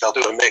coach, they'll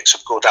do a mix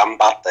of good and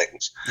bad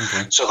things.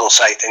 Okay. So they'll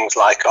say things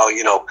like, oh,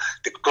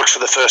 they're good for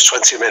the first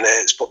 20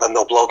 minutes, but then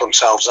they'll blow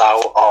themselves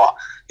out, or,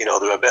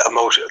 they're a bit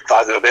emotional,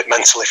 like they're a bit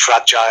mentally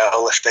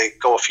fragile if they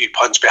go a few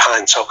points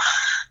behind. So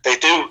they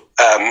do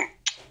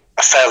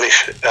a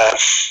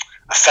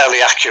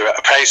fairly accurate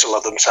appraisal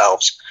of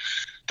themselves.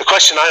 The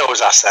question I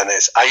always ask then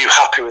is, are you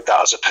happy with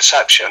that as a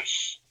perception?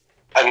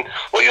 And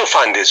what you'll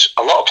find is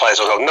a lot of players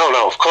will go,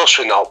 no, of course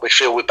we're not. We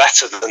feel we're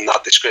better than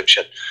that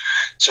description.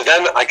 So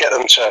then I get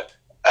them to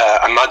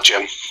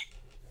imagine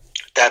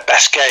their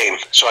best game.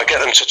 So I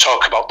get them to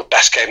talk about the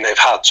best game they've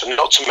had. So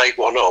not to make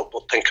one up,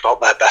 but think about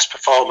their best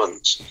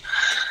performance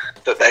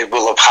that they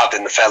will have had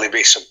in the fairly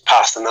recent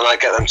past. And then I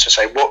get them to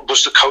say, what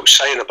was the coach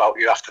saying about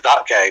you after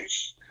that game?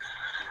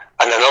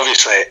 And then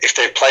obviously, if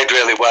they've played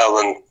really well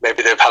and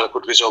maybe they've had a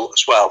good result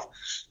as well,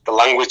 the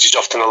language is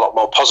often a lot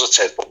more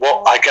positive. But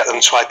what I get them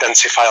to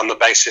identify on the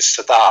basis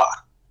of that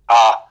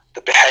are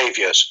the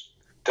behaviours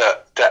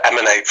that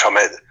emanate from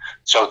it.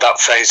 So that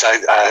phrase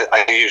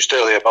I used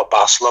earlier about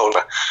Barcelona,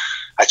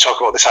 I talk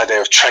about this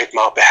idea of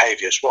trademark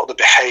behaviours. What are the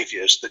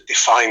behaviours that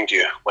defined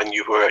you when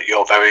you were at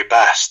your very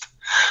best?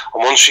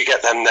 And once you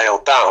get them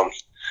nailed down,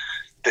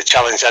 the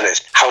challenge then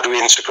is, how do we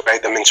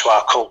integrate them into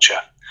our culture?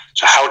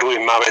 So how do we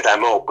marry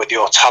them up with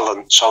your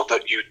talent so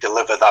that you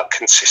deliver that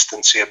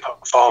consistency of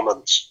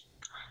performance?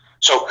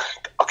 So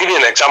I'll give you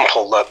an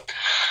example that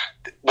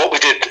what we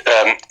did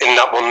in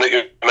that one that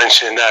you're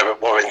mentioning there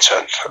at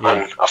Warrington,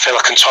 and I feel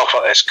I can talk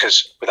about this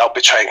because without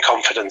betraying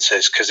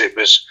confidences, because it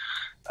was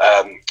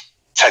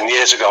 10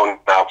 years ago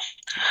now.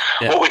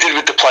 What we did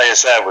with the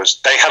players there was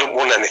they hadn't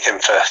won anything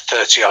for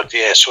 30 odd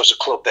years. So as a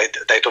club,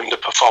 they'd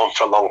underperformed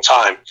for a long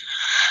time.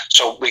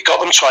 So we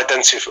got them to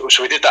identify.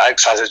 So we did that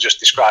exercise I just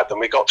described, and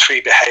we got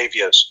 3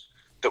 behaviours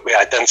that we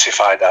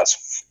identified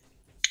as,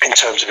 in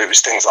terms of it was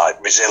things like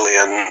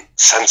resilient,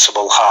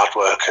 sensible, hard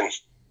work, and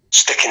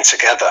sticking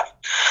together.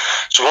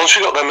 So once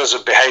we got them as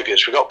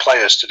behaviours, we got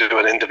players to do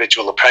an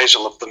individual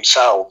appraisal of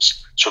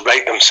themselves, to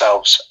rate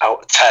themselves out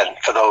of 10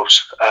 for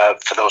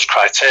those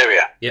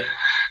criteria. Yeah.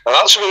 Now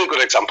that's a really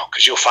good example,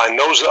 because you'll find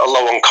those that are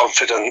low on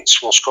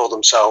confidence will score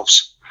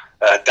themselves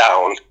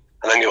down,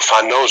 and then you'll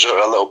find those that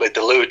are a little bit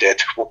deluded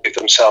will give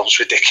themselves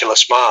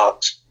ridiculous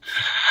marks,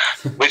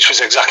 which was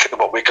exactly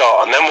what we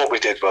got. And then what we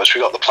did was we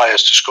got the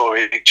players to score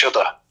each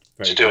other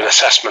to do an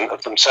assessment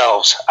of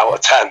themselves out of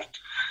 10.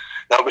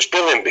 That was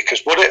brilliant,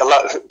 because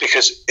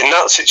because in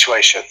that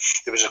situation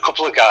there was a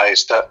couple of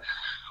guys that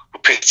were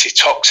pretty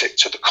toxic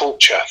to the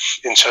culture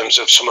in terms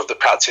of some of the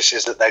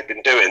practices that they'd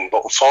been doing,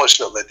 but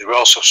unfortunately they were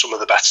also some of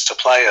the better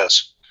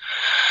players.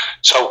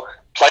 So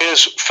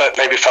players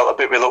maybe felt a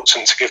bit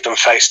reluctant to give them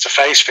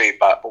face-to-face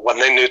feedback, but when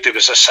they knew there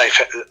was a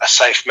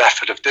safe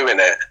method of doing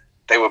it,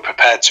 they were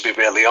prepared to be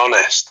really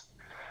honest.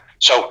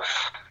 So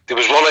there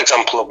was one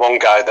example of one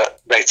guy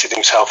that rated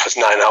himself as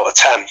 9 out of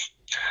 10.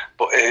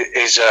 But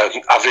his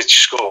average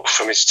score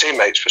from his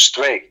teammates was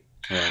 3.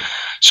 Yeah.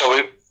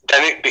 So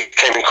then it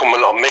became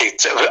incumbent on me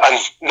and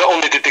not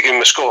only did they give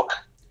him a score,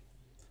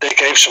 they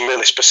gave some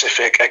really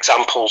specific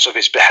examples of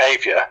his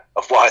behaviour,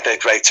 of why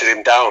they'd rated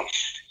him down.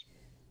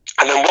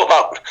 And then what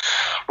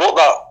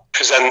that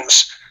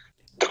presents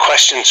the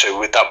question to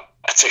with that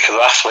particular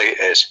athlete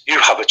is, you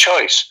have a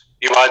choice.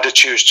 You either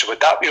choose to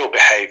adapt your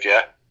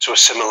behaviour to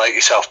assimilate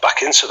yourself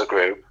back into the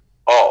group,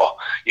 or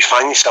you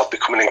find yourself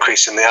becoming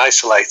increasingly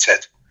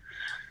isolated.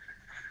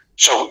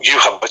 So you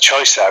have a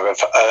choice there of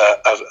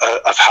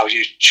how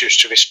you choose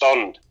to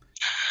respond.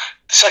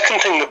 The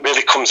second thing that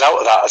really comes out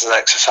of that as an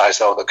exercise,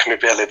 though, that can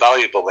be really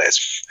valuable is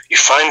you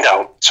find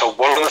out. So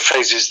one of the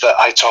phases that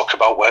I talk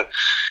about when,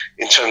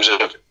 in terms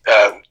of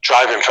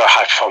driving for a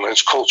high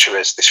performance culture,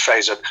 is this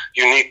phrase of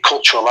you need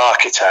cultural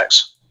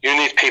architects. You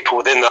need people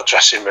within that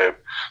dressing room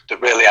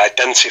that really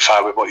identify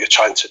with what you're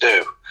trying to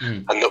do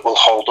and that will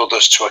hold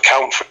others to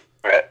account for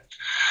it.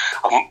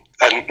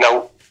 And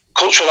now,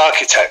 cultural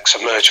architects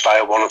emerge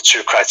via one of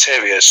 2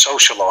 criteria,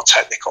 social or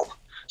technical.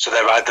 So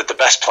they're either the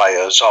best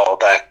players or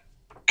they're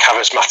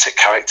charismatic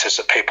characters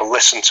that people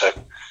listen to.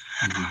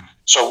 Mm-hmm.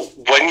 So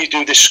when you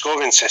do this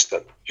scoring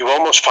system, you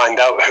almost find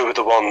out who are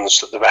the ones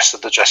that the rest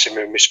of the dressing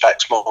room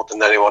respects more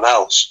than anyone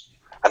else.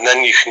 And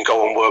then you can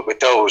go and work with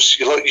those.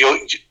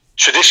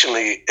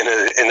 Traditionally, in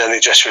any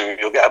dressing room,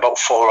 you'll get about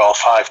 4 or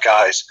 5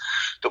 guys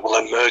that will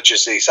emerge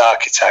as these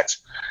architects.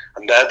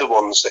 And they're the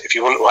ones that, if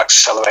you want to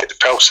accelerate the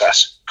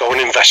process, go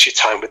and invest your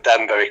time with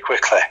them very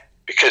quickly,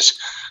 because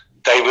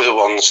they were the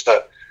ones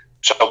that...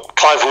 So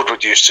Clive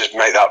Woodward used to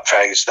make that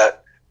phrase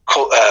that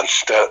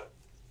the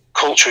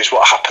culture is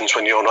what happens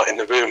when you're not in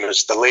the room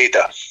as the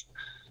leader.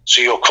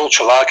 So your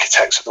cultural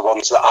architects are the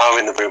ones that are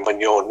in the room when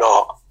you're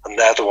not, and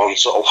they're the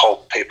ones that will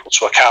hold people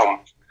to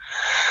account.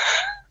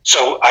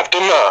 So I've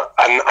done that,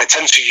 and I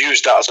tend to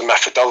use that as a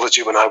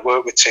methodology when I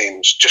work with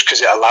teams, just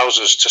because it allows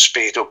us to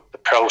speed up the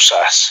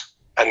process.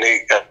 And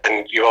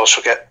you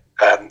also get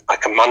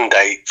like a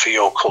mandate for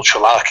your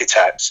cultural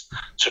architects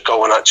to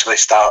go and actually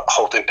start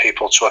holding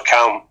people to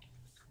account.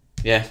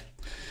 Yeah,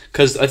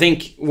 because I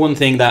think one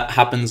thing that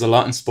happens a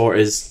lot in sport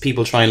is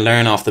people try and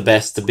learn off the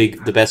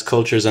best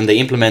cultures, and they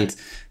implement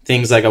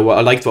things like I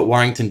liked what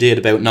Warrington did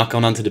about not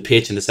going onto the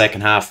pitch in the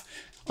second half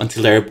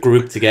until they're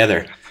grouped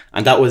together,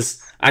 and that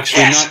was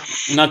actually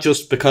not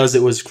just because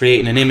it was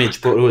creating an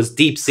image, but it was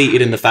deep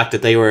seated in the fact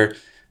that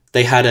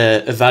they had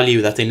a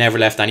value that they never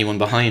left anyone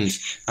behind.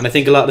 And I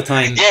think a lot of the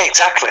time... Yeah,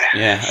 exactly.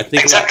 Yeah, I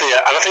think exactly.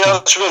 And I think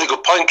that's a really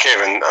good point,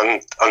 Kieran,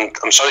 and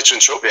I'm sorry to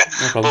interrupt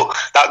you, but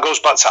that goes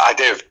back to the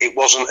idea of it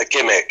wasn't a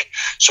gimmick.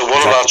 So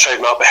one of our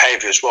trademark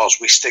behaviours was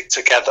we stick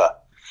together.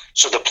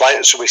 So the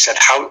players, so we said,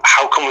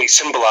 how can we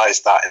symbolise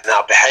that in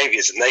our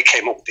behaviours? And they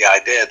came up with the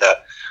idea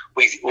that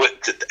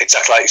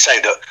exactly like you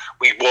say, that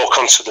we walk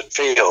onto the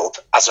field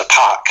as a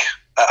pack.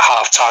 At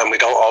half time, we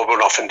don't all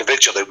run off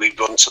individually. We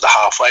run to the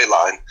halfway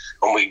line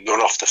and we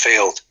run off the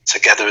field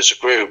together as a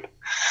group.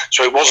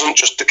 So it wasn't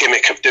just the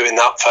gimmick of doing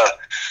that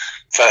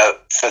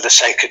for the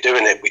sake of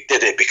doing it. We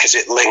did it because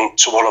it linked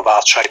to one of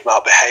our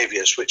trademark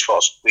behaviours, which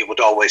was we would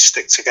always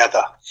stick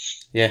together.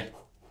 Yeah,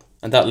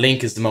 and that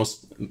link is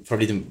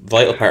probably the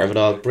vital part of it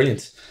all.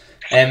 Brilliant.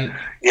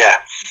 Yeah.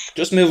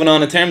 Just moving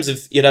on, in terms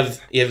of you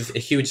have a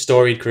huge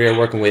storied career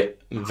working with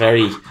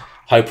very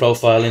high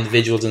profile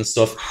individuals and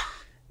stuff.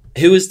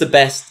 Who is the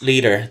best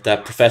leader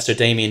that Professor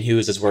Damien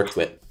Hughes has worked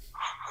with?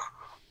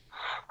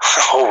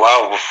 Oh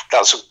wow,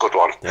 that's a good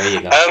one. There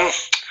you go.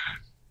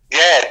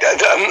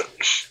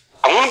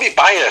 I'm going to be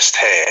biased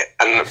here,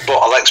 but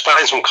I'll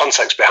explain some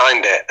context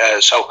behind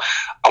it. So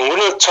I'm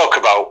going to talk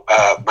about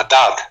my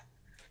dad.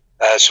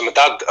 So my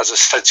dad, as I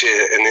said to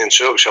you in the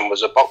introduction,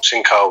 was a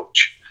boxing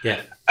coach.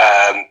 Yeah.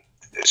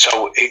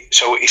 So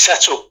he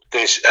set up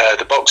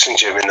the boxing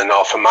gym in the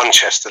north of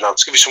Manchester. Now,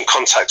 to give you some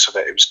context of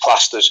it, it was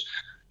classed as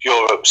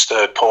Europe's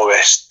third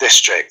poorest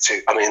district.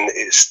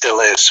 It still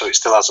is, so it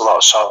still has a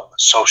lot of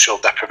social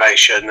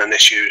deprivation and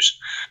issues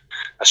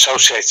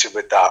associated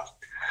with that.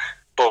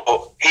 But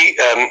he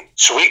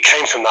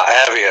came from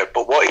that area.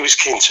 But what he was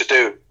keen to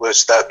do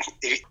was that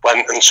he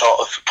went and sort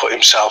of put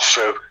himself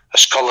through a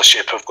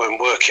scholarship of going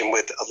working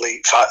with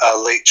elite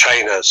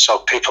trainers. So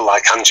people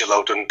like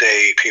Angelo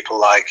Dundee, people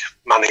like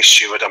Manny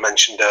Stewart I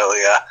mentioned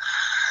earlier,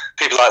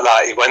 people like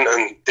that. He went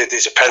and did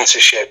his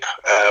apprenticeship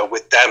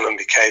with them and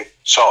became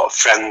sort of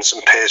friends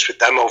and peers with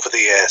them over the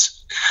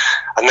years.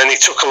 And then he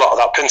took a lot of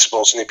that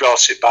principles and he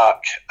brought it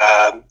back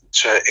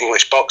to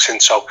English boxing.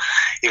 So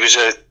he was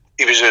a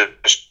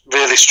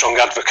really strong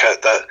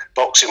advocate that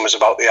boxing was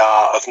about the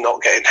art of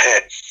not getting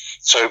hit.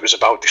 So it was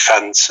about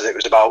defence, and it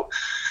was about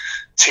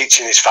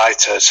teaching his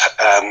fighters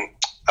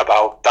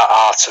about that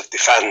art of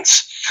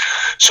defence.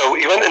 So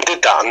he went and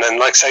did that, and then,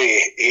 like I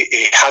say,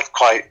 he had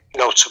quite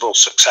notable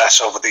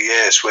success over the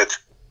years with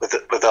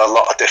a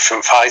lot of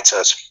different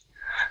fighters.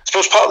 I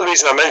suppose part of the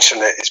reason I mention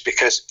it is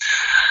because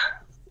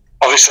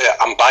obviously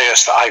I'm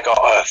biased that I got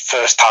a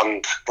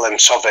first-hand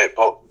glimpse of it,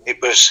 but it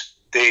was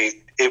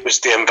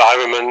the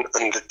environment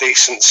and the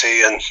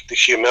decency and the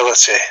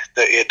humility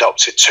that he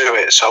adopted to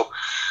it. So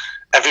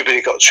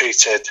everybody got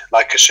treated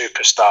like a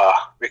superstar,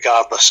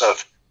 regardless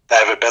of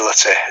their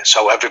ability.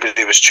 So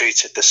everybody was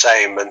treated the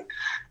same, and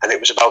it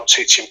was about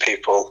teaching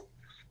people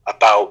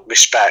about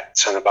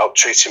respect and about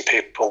treating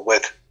people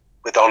with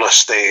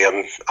honesty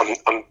and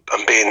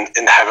being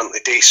inherently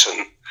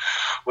decent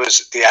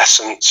was the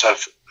essence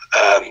of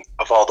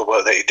all the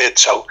work that he did.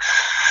 So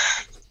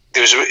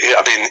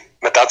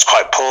my dad's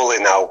quite poorly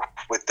now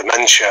with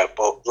dementia,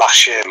 but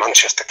last year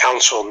Manchester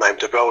Council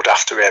named a road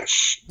after him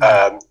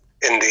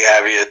in the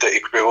area that he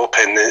grew up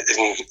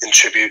in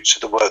tribute to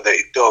the work that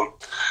he'd done.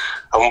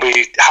 And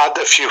we had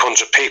a few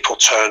hundred people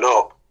turn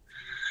up,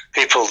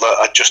 people that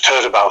had just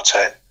heard about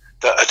it,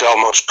 that had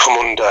almost come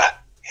under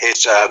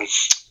his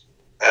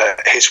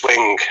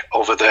wing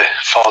over the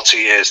 40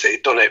 years that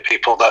he'd done it,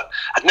 people that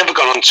had never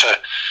gone on to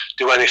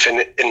do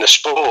anything in the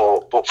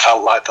sport but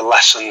felt like the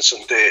lessons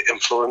and the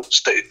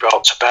influence that he'd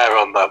brought to bear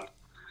on them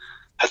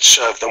had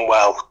served them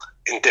well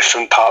in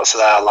different parts of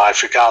their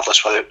life,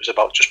 regardless whether it was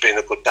about just being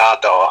a good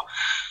dad or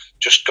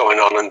just going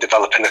on and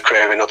developing a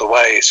career in other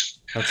ways.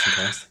 That's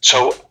fantastic.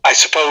 So I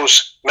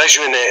suppose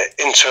measuring it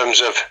in terms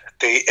of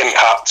the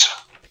impact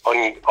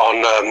on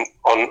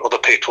other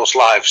people's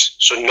lives,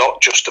 so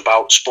not just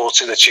about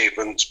sporting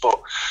achievements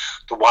but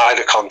the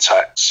wider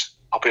context,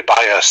 I'll be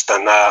biased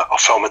and I'll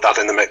throw my dad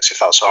in the mix if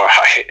that's all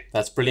right.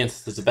 That's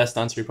brilliant. That's the best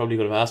answer you probably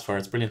could have asked for.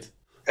 It's brilliant.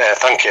 Yeah,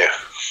 thank you.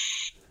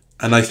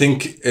 And I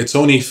think it's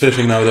only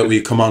fitting now that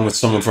we come on with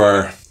some of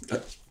our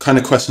kind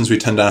of questions we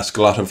tend to ask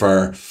a lot of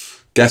our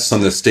guests on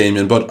this,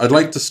 Damien. But I'd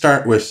like to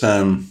start with,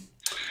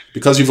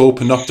 because you've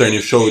opened up there and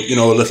you've showed,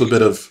 a little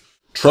bit of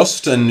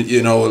trust and,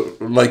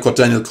 like what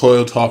Daniel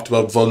Coyle talked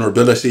about,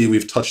 vulnerability,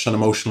 we've touched on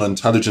emotional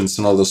intelligence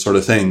and all those sort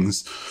of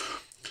things.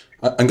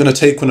 I'm going to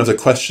take one of the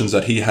questions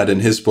that he had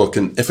in his book.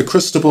 And if a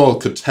crystal ball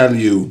could tell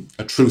you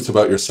a truth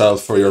about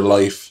yourself or your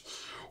life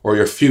or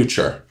your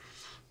future,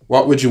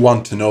 what would you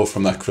want to know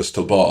from that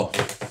crystal ball?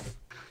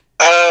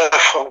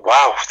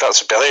 Wow,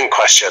 that's a brilliant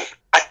question.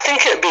 I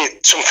think it'd be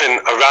something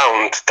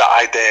around the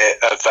idea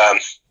of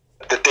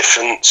the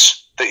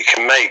difference that you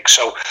can make.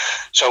 So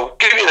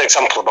give you an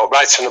example about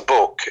writing a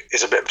book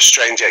is a bit of a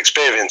strange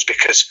experience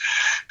because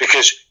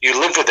you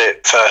live with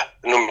it for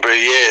a number of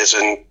years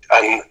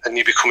and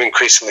you become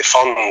increasingly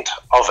fond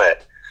of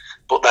it.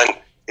 But then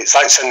it's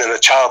like sending a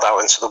child out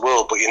into the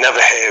world, but you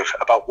never hear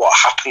about what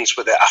happens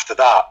with it after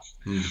that.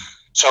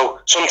 So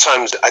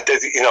sometimes I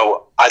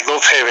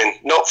love hearing,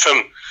 not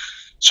from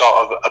sort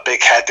of a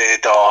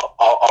big-headed or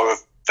a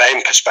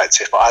vain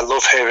perspective, but I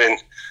love hearing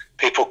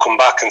people come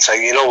back and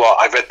say, you know what,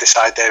 I read this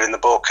idea in the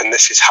book and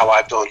this is how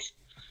I've done,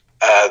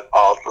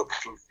 or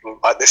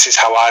like this is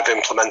how I've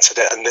implemented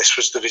it and this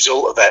was the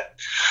result of it.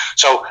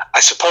 So I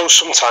suppose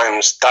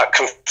sometimes that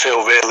can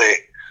feel really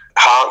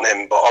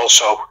heartening, but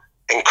also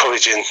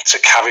encouraging to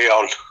carry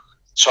on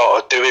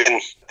sort of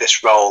doing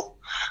this role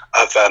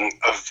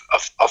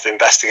of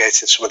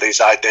investigating some of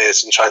these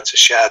ideas and trying to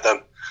share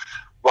them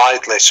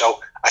widely. So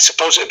I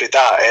suppose it'd be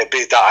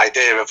that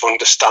idea of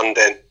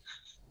understanding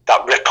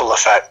that ripple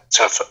effect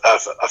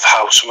of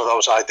how some of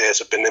those ideas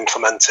have been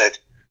implemented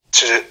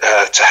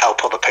to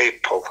help other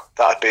people.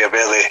 That'd be a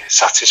really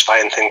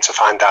satisfying thing to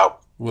find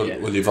out.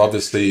 Well, you've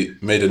obviously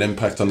made an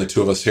impact on the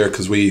two of us here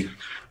because we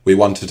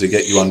wanted to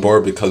get you on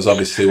board because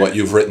obviously what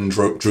you've written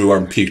drew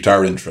and piqued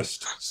our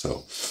interest.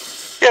 So.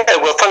 Yeah,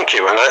 well, thank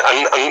you. And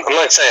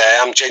like I say,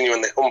 I am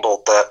genuinely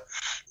humbled that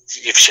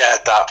you've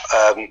shared that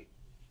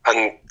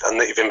and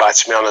that you've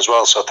invited me on as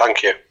well. So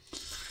thank you.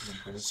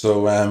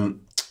 So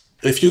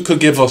if you could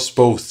give us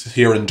both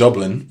here in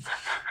Dublin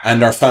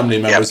and our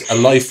family members a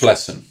life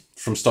lesson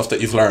from stuff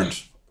that you've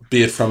learned,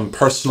 be it from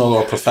personal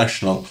or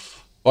professional,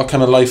 what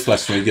kind of life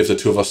lesson would you give the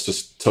two of us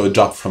to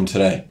adopt from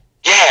today?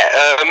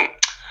 Yeah,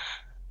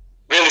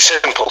 really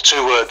simple,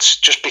 2 words,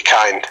 just be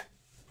kind.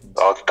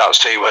 Oh, that was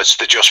 3 words,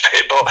 the just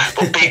bit,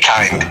 but be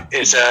kind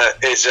is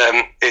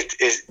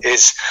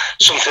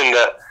something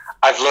that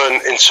I've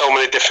learned in so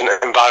many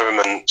different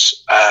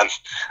environments,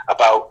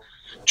 about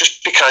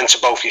just be kind to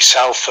both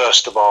yourself,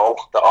 first of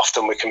all, that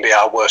often we can be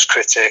our worst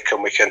critic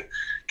and we can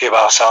give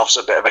ourselves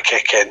a bit of a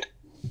kick in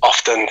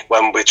often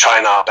when we're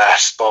trying our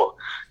best, but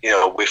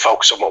we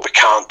focus on what we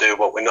can't do,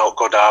 what we're not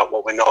good at,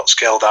 what we're not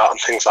skilled at, and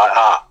things like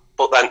that.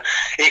 But then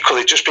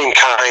equally, just being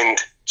kind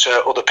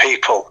to other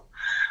people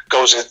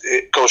goes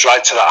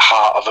right to that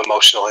heart of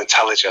emotional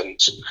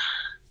intelligence.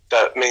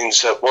 That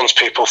means that once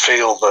people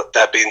feel that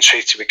they're being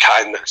treated with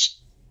kindness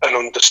and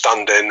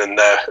understanding, and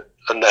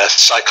they're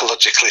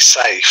psychologically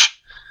safe,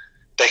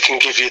 they can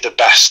give you the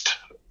best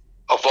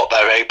of what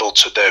they're able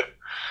to do.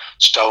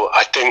 So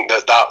I think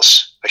that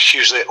that's a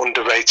hugely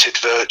underrated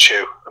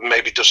virtue, and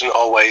maybe doesn't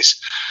always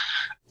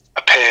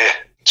appear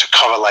to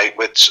correlate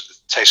with,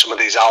 say, some of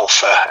these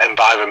alpha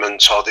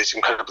environments or these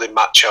incredibly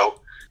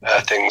macho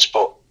things.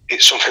 But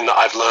it's something that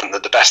I've learned,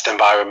 that the best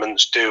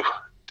environments do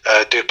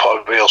put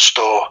a real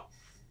store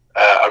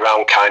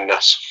around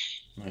kindness.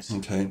 Nice.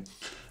 Okay.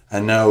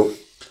 And now,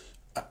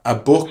 a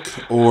book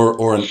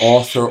or an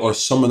author or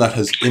someone that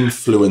has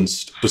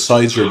influenced,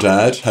 besides your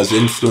dad, has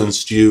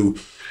influenced you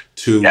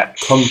to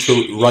come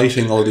to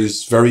writing all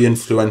these very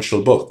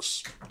influential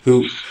books.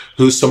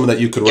 Who's someone that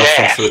you could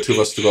reference for the two of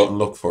us to go out and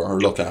look for or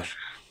look at?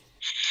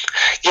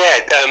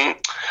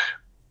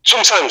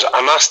 Sometimes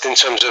I'm asked in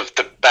terms of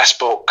the best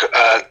book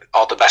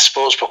or the best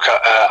sports book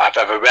I've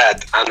ever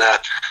read, and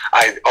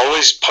I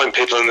always point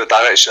people in the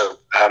direction of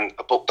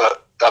a book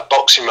that a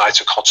boxing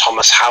writer called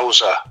Thomas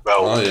Hauser wrote.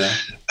 Oh, yeah.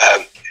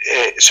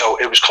 So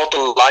it was called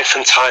The Life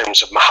and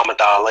Times of Muhammad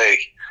Ali,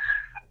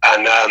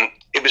 and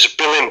it was a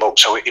brilliant book.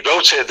 So he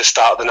wrote it at the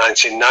start of the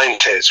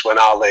 1990s when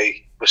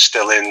Ali was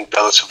still in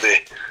relatively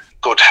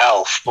good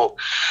health. But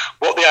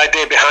what the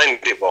idea behind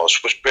it was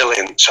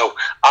brilliant. So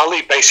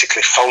Ali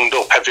basically phoned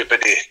up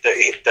everybody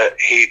that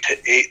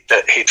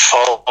he'd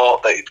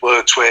fought, that he'd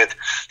worked with,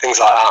 things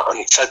like that,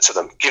 and said to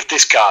them, give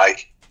this guy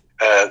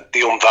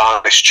the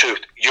unvarnished truth,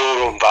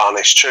 your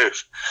unvarnished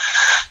truth.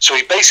 So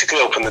he basically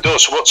opened the door.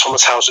 So what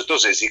Thomas Hauser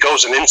does is he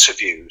goes and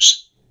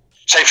interviews,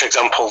 say for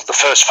example, the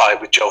first fight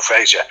with Joe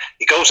Frazier.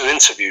 He goes and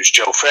interviews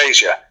Joe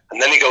Frazier,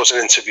 and then he goes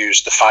and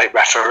interviews the fight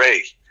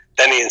referee.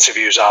 Then he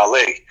interviews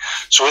Ali.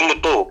 So in the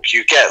book,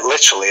 you get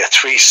literally a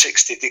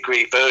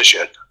 360-degree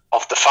version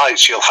of the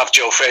fights. You'll have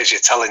Joe Frazier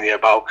telling you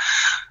about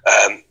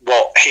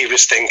what he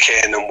was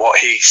thinking and what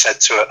he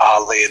said to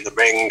Ali in the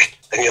ring.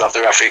 Then you'll have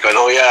the referee going,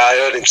 oh yeah, I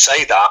heard him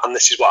say that, and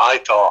this is what I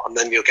thought. And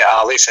then you'll get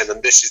Ali saying,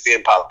 and this is the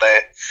impact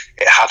that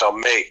it had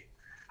on me.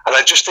 And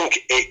I just think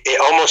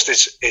it almost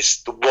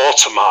is the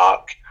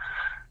watermark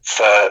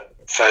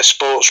for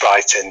sports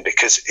writing,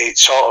 because it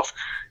sort of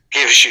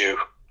gives you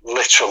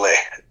literally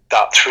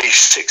that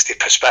 360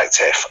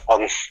 perspective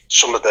on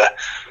some of the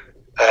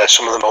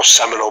most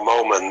seminal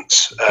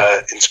moments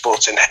in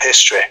sporting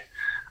history.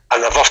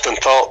 And I've often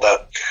thought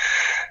that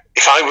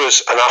if I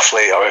was an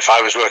athlete, or if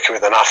I was working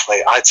with an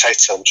athlete, I'd say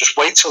to them, just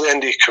wait till the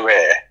end of your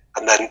career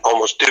and then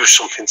almost do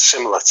something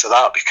similar to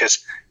that,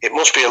 because it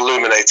must be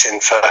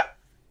illuminating for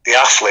the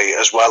athlete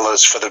as well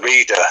as for the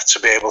reader to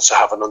be able to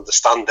have an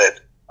understanding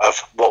of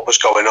what was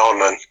going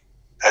on,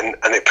 and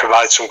it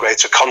provides some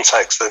greater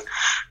context than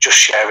just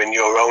sharing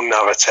your own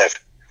narrative.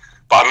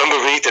 But I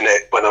remember reading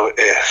it when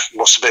it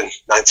must have been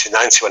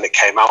 1990 when it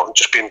came out, and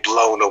just being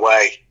blown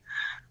away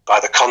by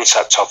the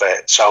concept of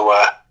it. So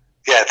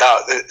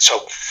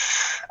so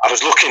I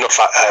was lucky enough.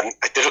 I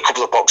did a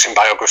couple of boxing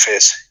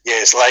biographies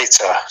years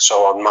later,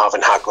 so on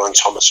Marvin Hagler and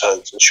Thomas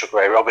Hearns and Sugar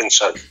Ray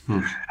Robinson,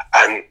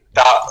 and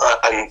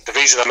the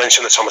reason I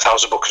mentioned the Thomas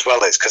Hauser book as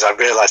well is because I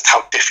realised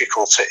how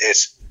difficult it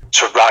is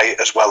to write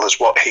as well as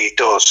what he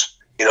does.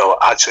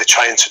 Actually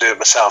trying to do it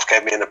myself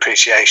gave me an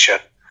appreciation,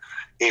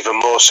 even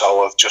more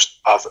so, of just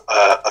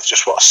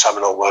what a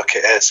seminal work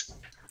it is.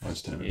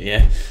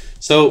 Yeah.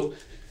 So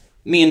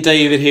me and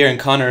David here, and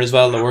Connor as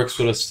well, that works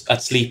with us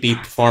at Sleep, Eat,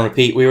 Perform,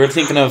 Repeat, we were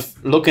thinking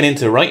of looking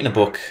into writing a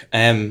book.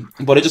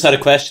 But I just had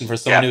a question for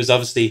someone who's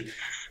obviously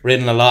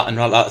written a lot and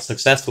a lot of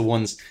successful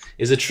ones.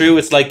 Is it true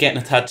it's like getting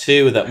a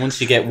tattoo, that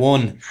once you get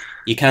one,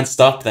 you can't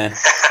stop then?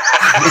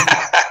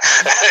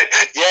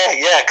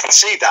 Yeah, I can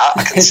see that.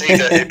 I can see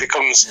that it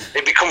becomes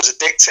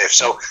addictive.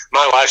 So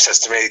my wife says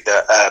to me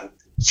that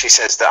she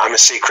says that I'm a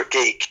secret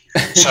geek.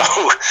 So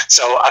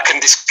I can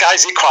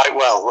disguise it quite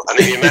well. And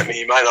if you met me,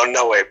 you might not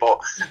know it. But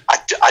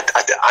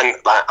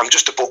I'm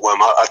just a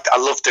bookworm. I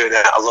love doing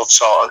it. I love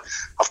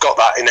I've got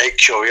that innate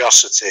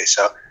curiosity.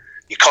 So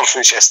your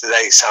conference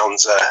yesterday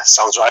sounds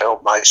right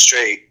up my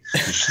street.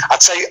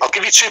 I'd say I'll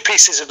give you 2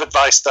 pieces of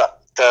advice that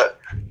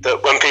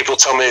that when people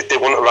tell me they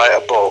want to write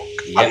a book,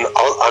 and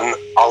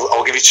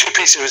I'll give you two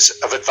pieces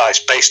of advice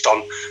based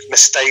on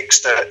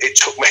mistakes that it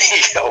took me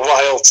a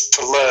while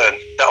to learn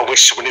that I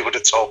wish somebody would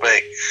have told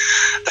me.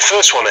 The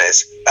first one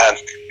is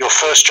your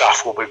first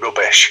draft will be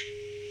rubbish.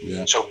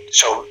 Yeah. So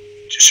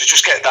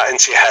just get that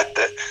into your head,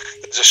 that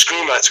there's a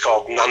screenwriter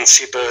called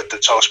Nancy Bird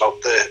that talks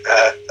about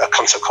a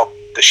concept called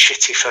the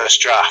shitty first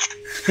draft.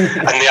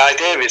 And the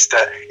idea is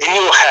that in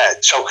your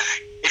head, so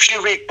if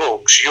you read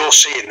books, you're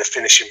seeing the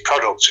finishing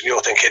product and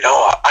you're thinking,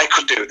 oh, I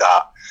could do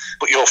that.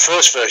 But your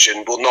first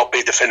version will not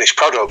be the finished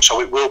product, so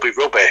it will be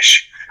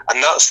rubbish.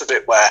 And that's the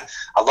bit where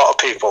a lot of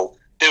people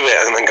do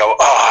it and then go,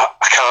 oh,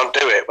 I can't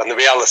do it. When the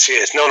reality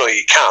is, no,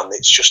 you can.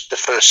 It's just the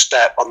first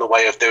step on the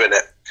way of doing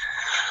it.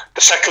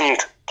 The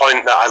second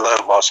point that I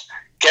learned was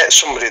get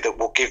somebody that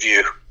will give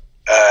you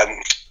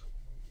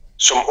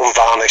some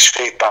unvarnished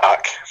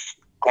feedback.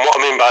 And what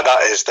I mean by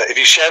that is that if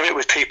you share it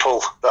with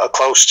people that are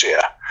close to you,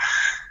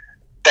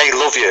 they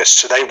love you,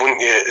 so they want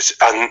you,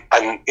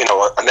 and you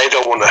know, and they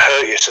don't want to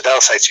hurt you, so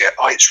they'll say to you,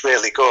 oh, it's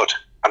really good.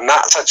 And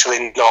that's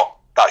actually not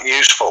that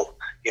useful.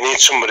 You need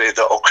somebody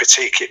that will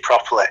critique it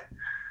properly.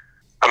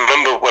 I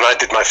remember when I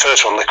did my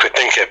first one, Liquid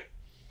Thinking,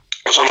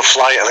 I was on a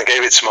flight and I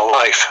gave it to my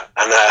wife,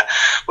 and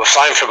we're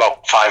flying for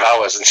about 5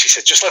 hours, and she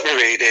said, just let me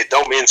read it,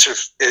 don't be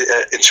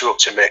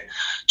interrupting me,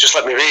 just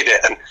let me read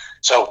it. And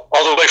so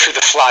all the way through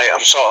the flight, I'm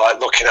sort of like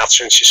looking at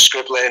her and she's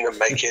scribbling and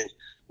making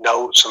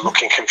notes and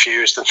looking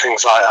confused and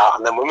things like that.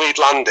 And then when we'd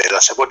landed, I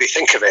said, what do you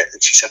think of it?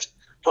 And she said,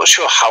 not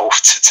sure how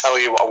to tell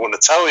you what I want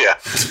to tell you.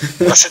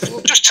 And I said,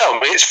 well, just tell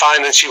me, it's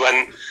fine. And she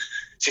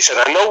said,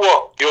 I know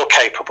what you're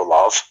capable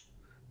of,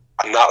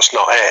 and that's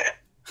not it.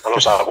 And I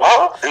was like,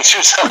 what? And she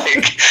was like,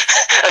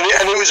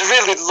 and it was a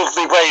really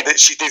lovely way that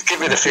she did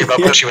give me the feedback,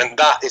 but she went,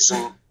 that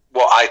isn't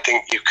what I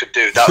think you could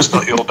do. That's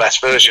not your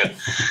best version.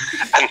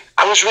 And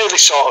I was really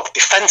sort of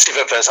defensive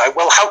at first. Like,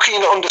 well, how can you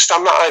not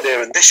understand that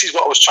idea? And this is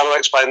what I was trying to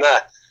explain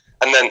there.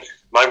 And then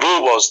my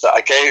rule was that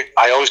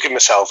I always give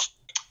myself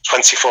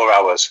 24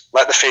 hours,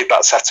 let the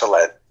feedback settle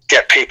in,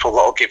 get people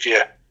that will give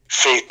you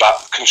feedback,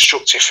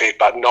 constructive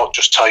feedback, not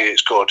just tell you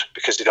it's good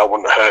because they don't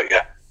want to hurt you.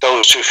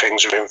 Those two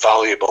things are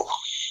invaluable.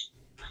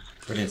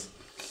 Brilliant.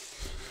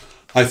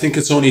 I think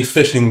it's only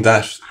fitting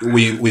that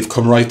we've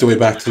come right the way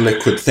back to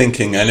Liquid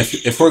Thinking, and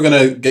if we're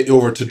going to get you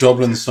over to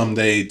Dublin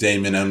someday,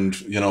 Damien, and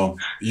you know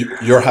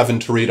you're having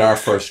to read our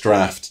first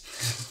draft,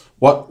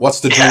 what's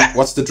the drink?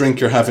 What's the drink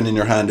you're having in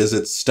your hand? Is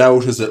it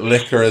stout? Is it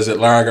liquor? Is it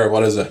lager?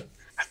 What is it?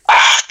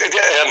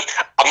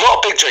 I'm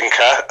not a big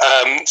drinker,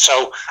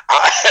 so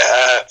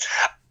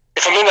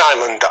if I'm in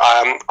Ireland,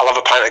 I'll have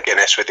a pint of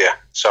Guinness with you.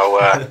 So.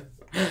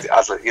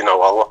 You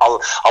know,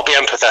 I'll be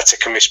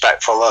empathetic and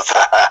respectful of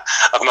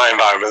my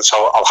environment,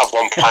 so I'll have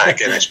one pint of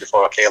Guinness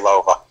before I keel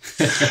over.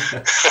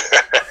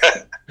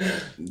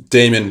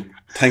 Damien,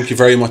 thank you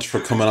very much for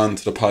coming on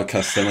to the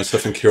podcast.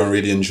 Myself and Kieran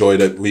really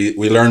enjoyed it.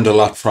 We learned a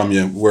lot from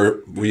you.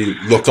 We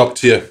look up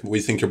to you. We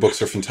think your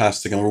books are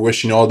fantastic, and we're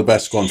wishing you all the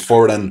best going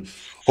forward, and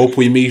hope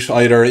we meet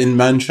either in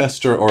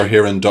Manchester or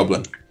here in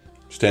Dublin.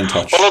 Stay in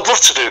touch. Well, I'd love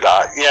to do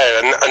that,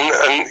 yeah,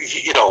 and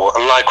you know,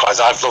 and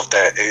likewise, I've loved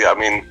it. I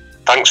mean,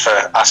 thanks for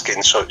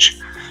asking such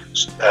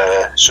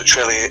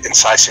really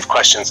incisive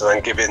questions and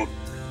then giving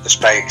the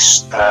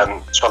space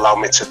to allow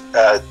me to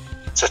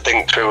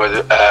think through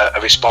a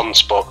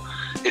response. But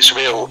it's a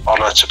real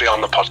honour to be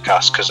on the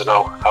podcast because I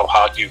know how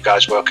hard you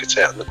guys work at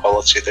it and the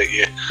quality that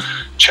you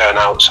churn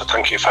out. So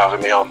thank you for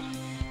having me on.